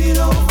you. Did it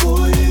all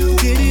for you.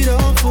 Did it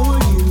all for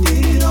you.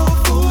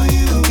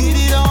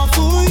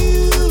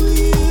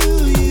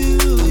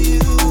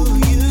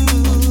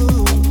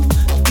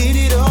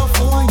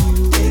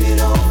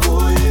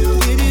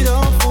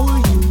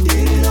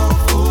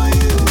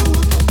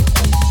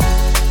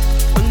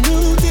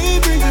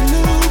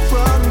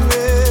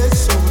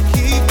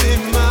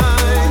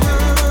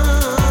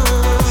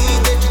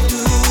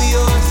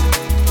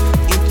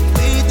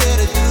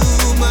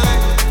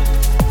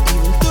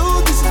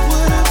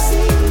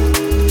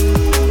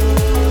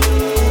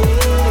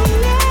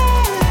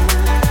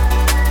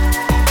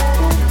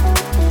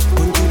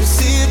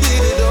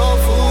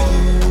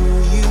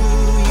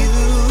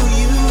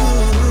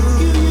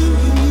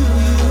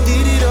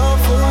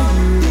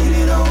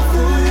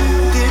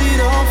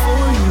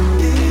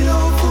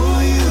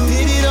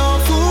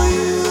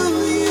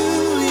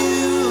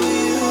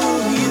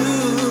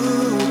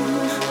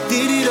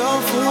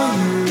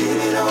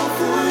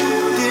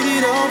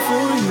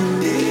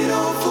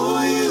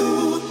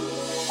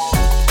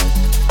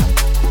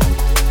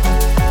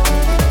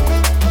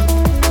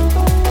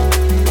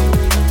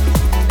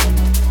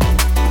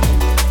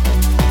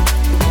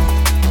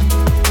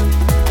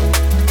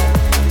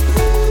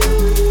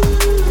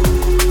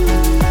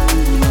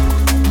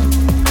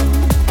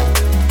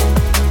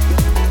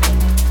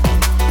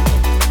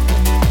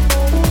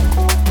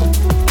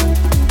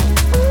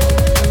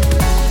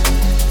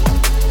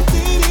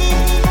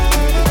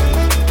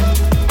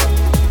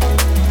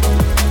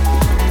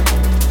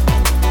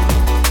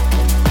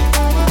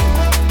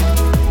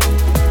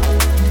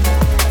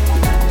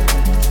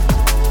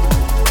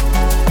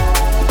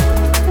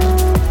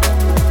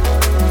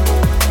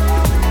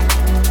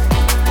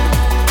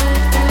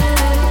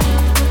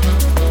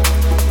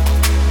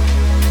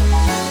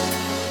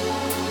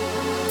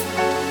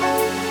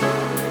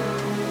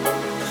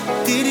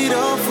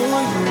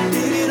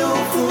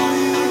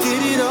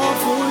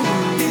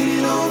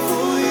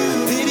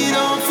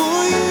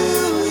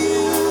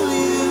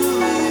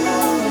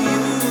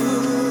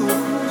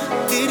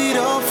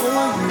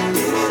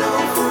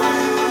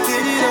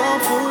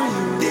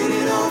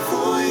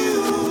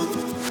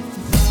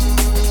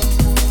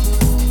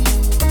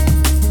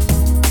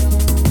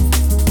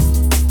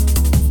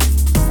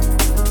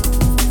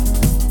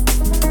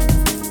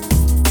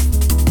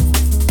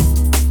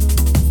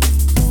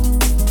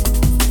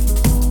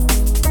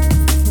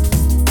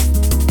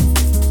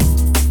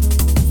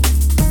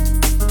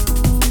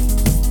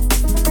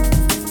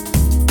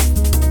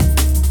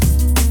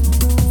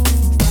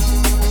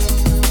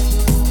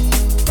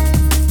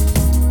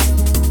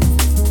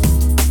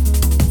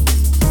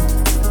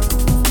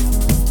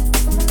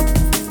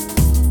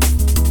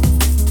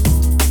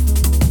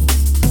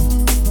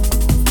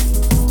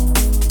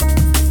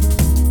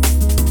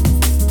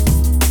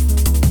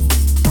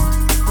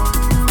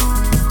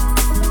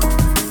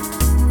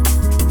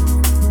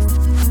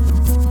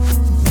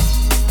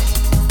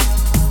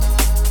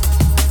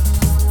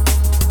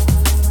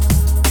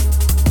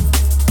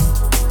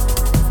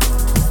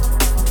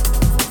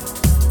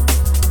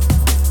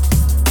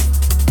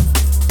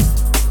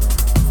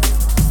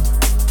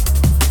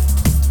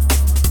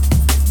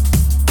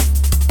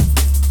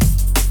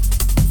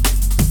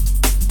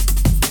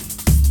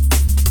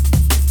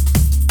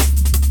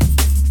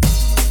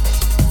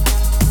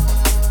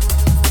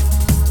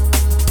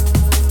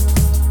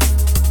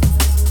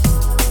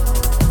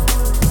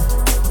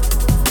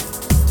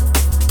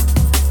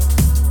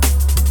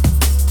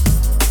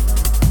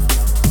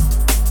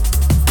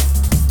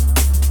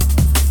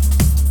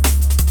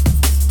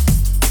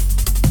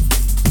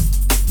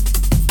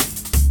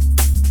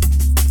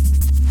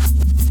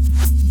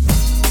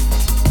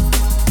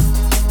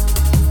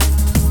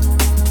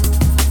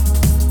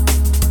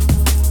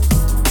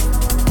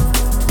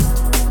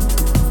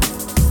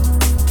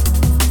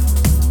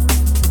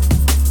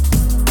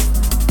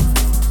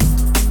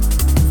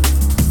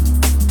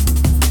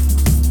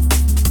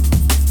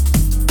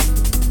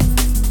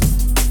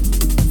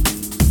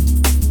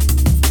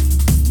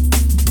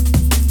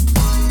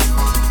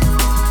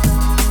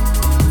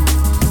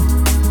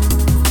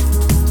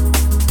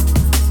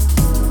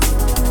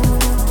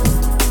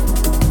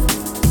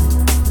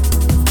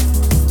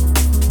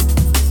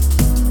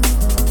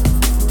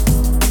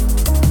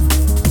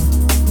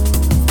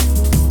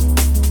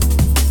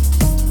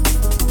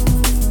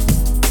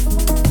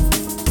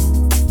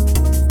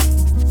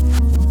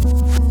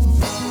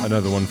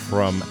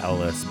 from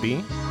LSB.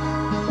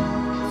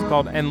 It's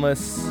called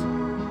Endless.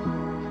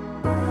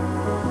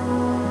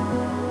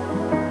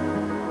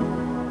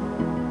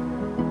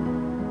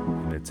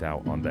 And it's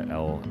out on the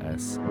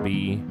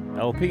LSB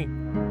LP.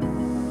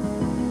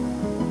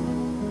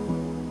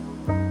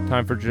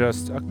 Time for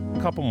just a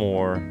couple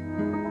more.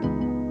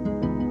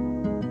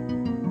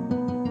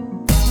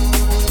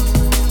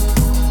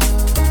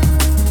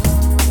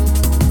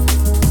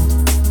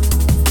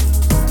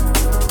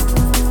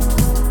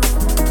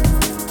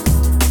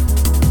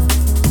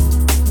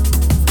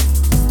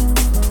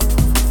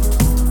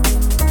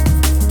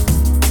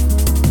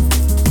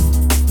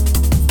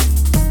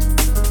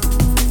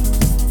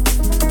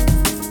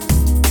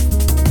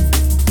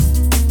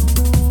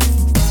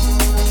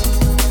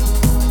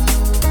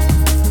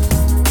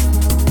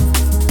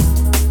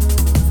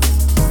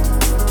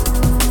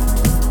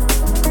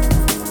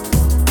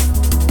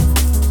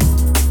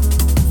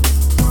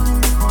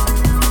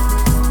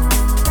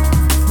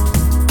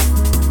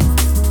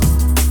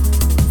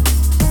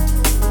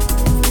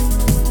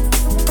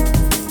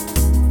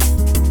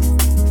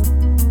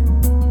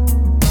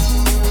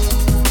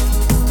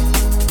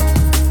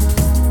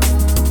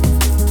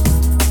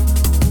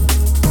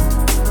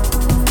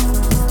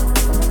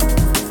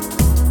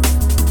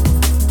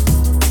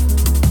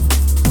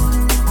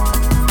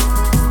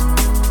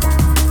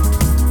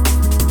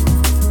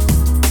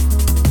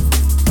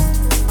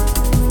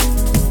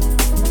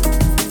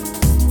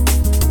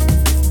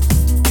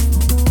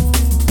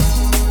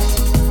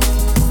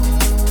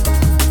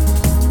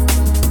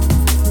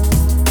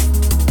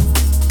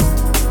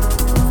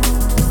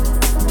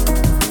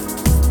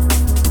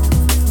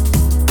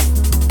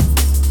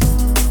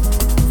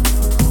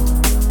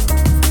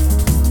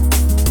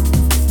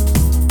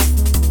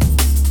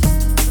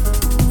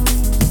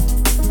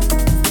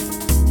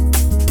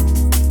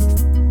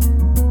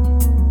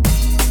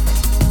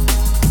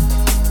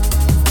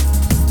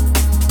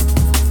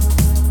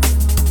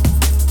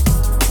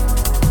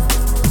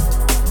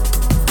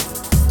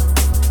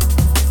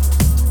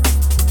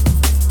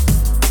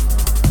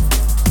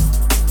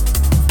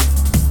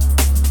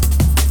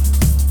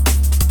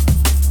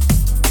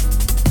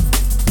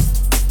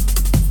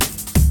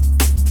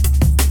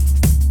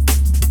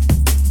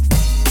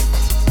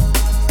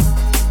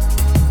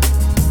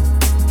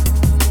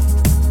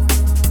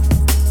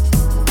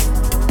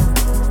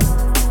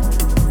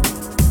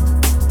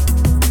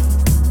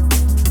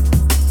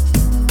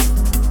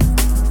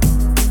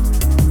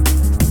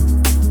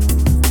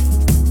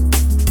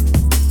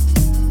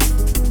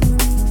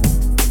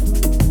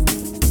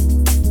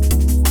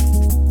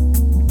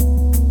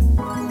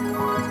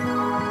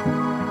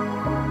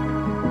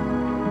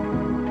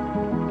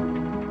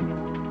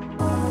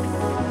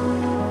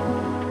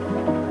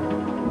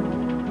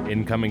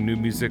 Incoming new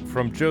music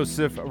from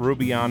Joseph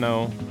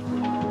Rubiano,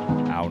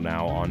 out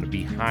now on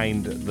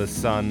Behind the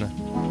Sun.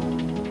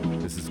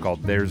 This is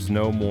called There's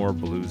No More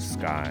Blue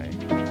Sky.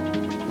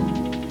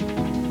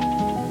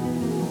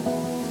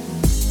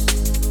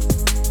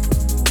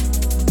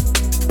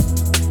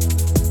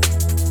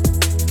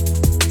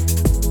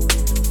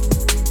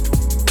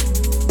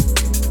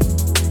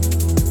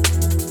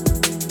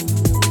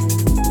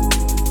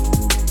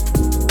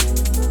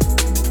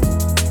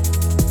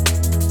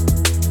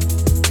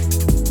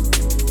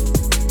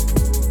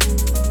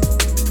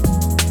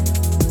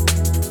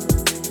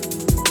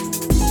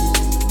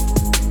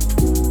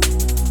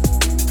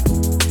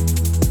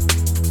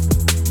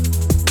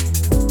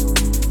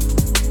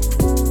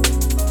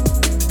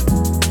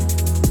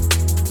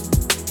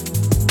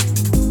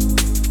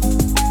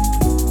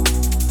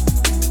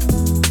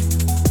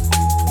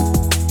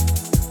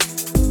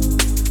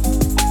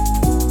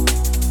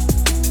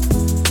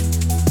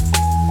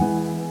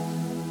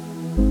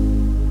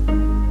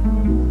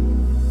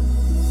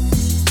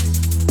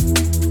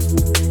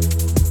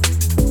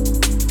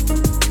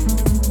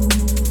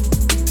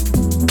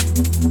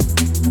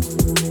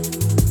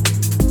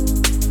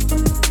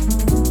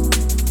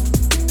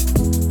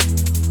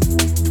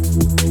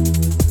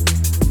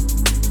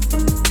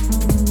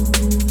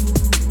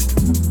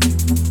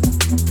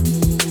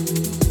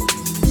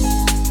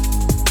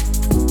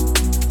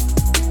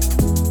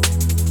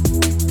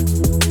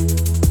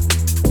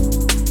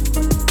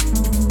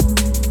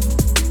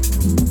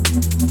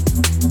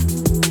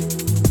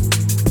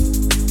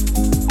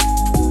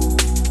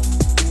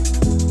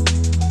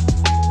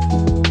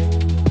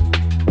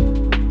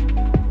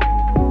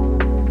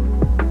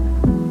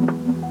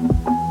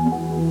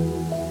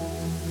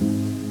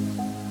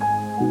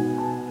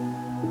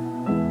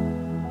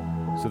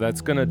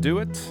 That's gonna do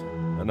it.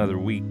 Another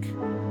week,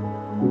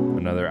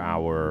 another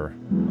hour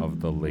of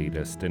the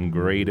latest and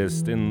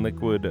greatest in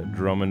liquid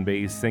drum and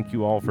bass. Thank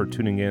you all for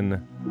tuning in,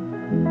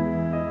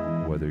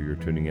 whether you're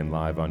tuning in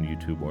live on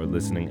YouTube or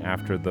listening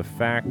after the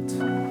fact.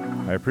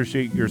 I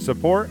appreciate your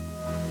support.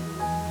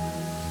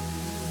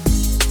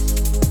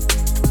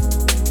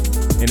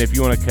 And if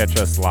you want to catch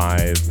us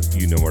live,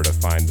 you know where to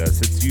find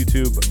us. It's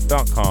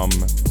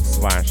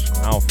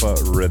youtube.com/alpha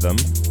rhythm.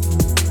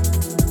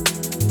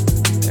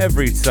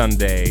 Every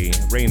Sunday,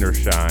 rain or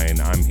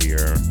shine, I'm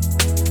here.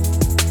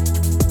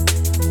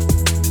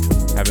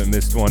 Haven't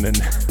missed one in,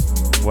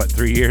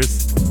 3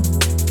 years?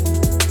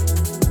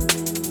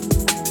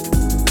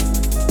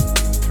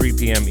 3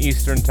 p.m.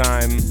 Eastern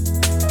Time.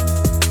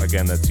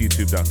 Again, that's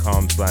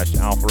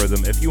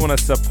youtube.com/alpharhythm. If you want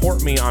to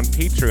support me on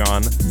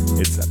Patreon,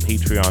 it's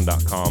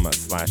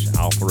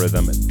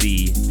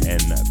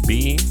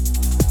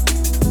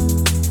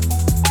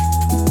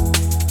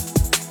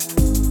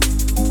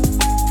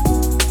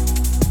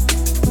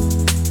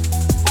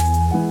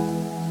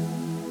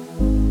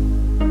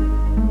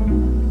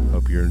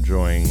Hope you're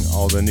enjoying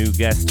all the new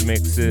guest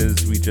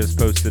mixes. We just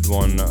posted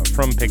one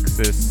from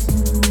Pixis.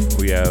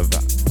 We have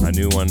a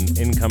new one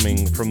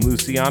incoming from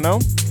Luciano,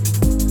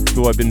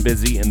 who I've been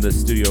busy in the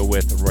studio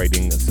with,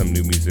 writing some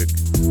new music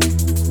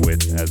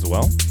with as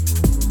well.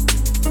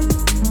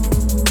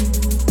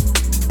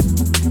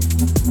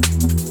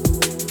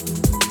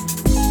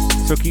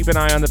 So keep an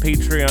eye on the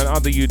Patreon,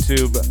 on the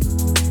YouTube,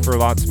 for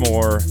lots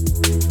more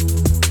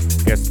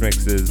guest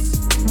mixes.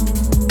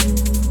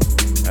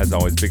 As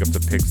always, big up to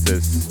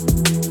Pixis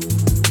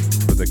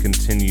for the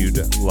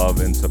continued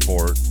love and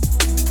support.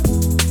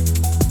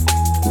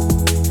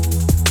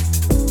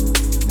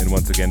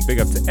 Once again, big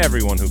up to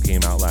everyone who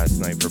came out last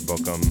night for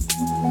Bookem.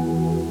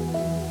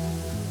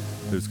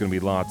 There's going to be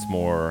lots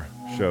more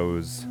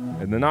shows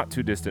in the not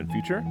too distant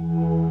future.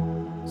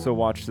 So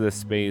watch this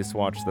space,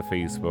 watch the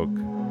Facebook,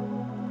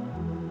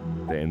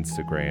 the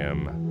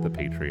Instagram, the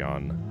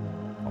Patreon,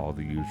 all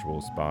the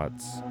usual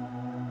spots.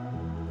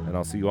 And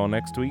I'll see you all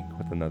next week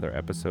with another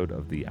episode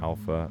of the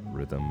Alpha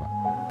Rhythm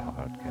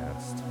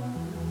Podcast.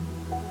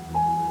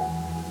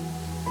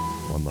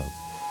 One love.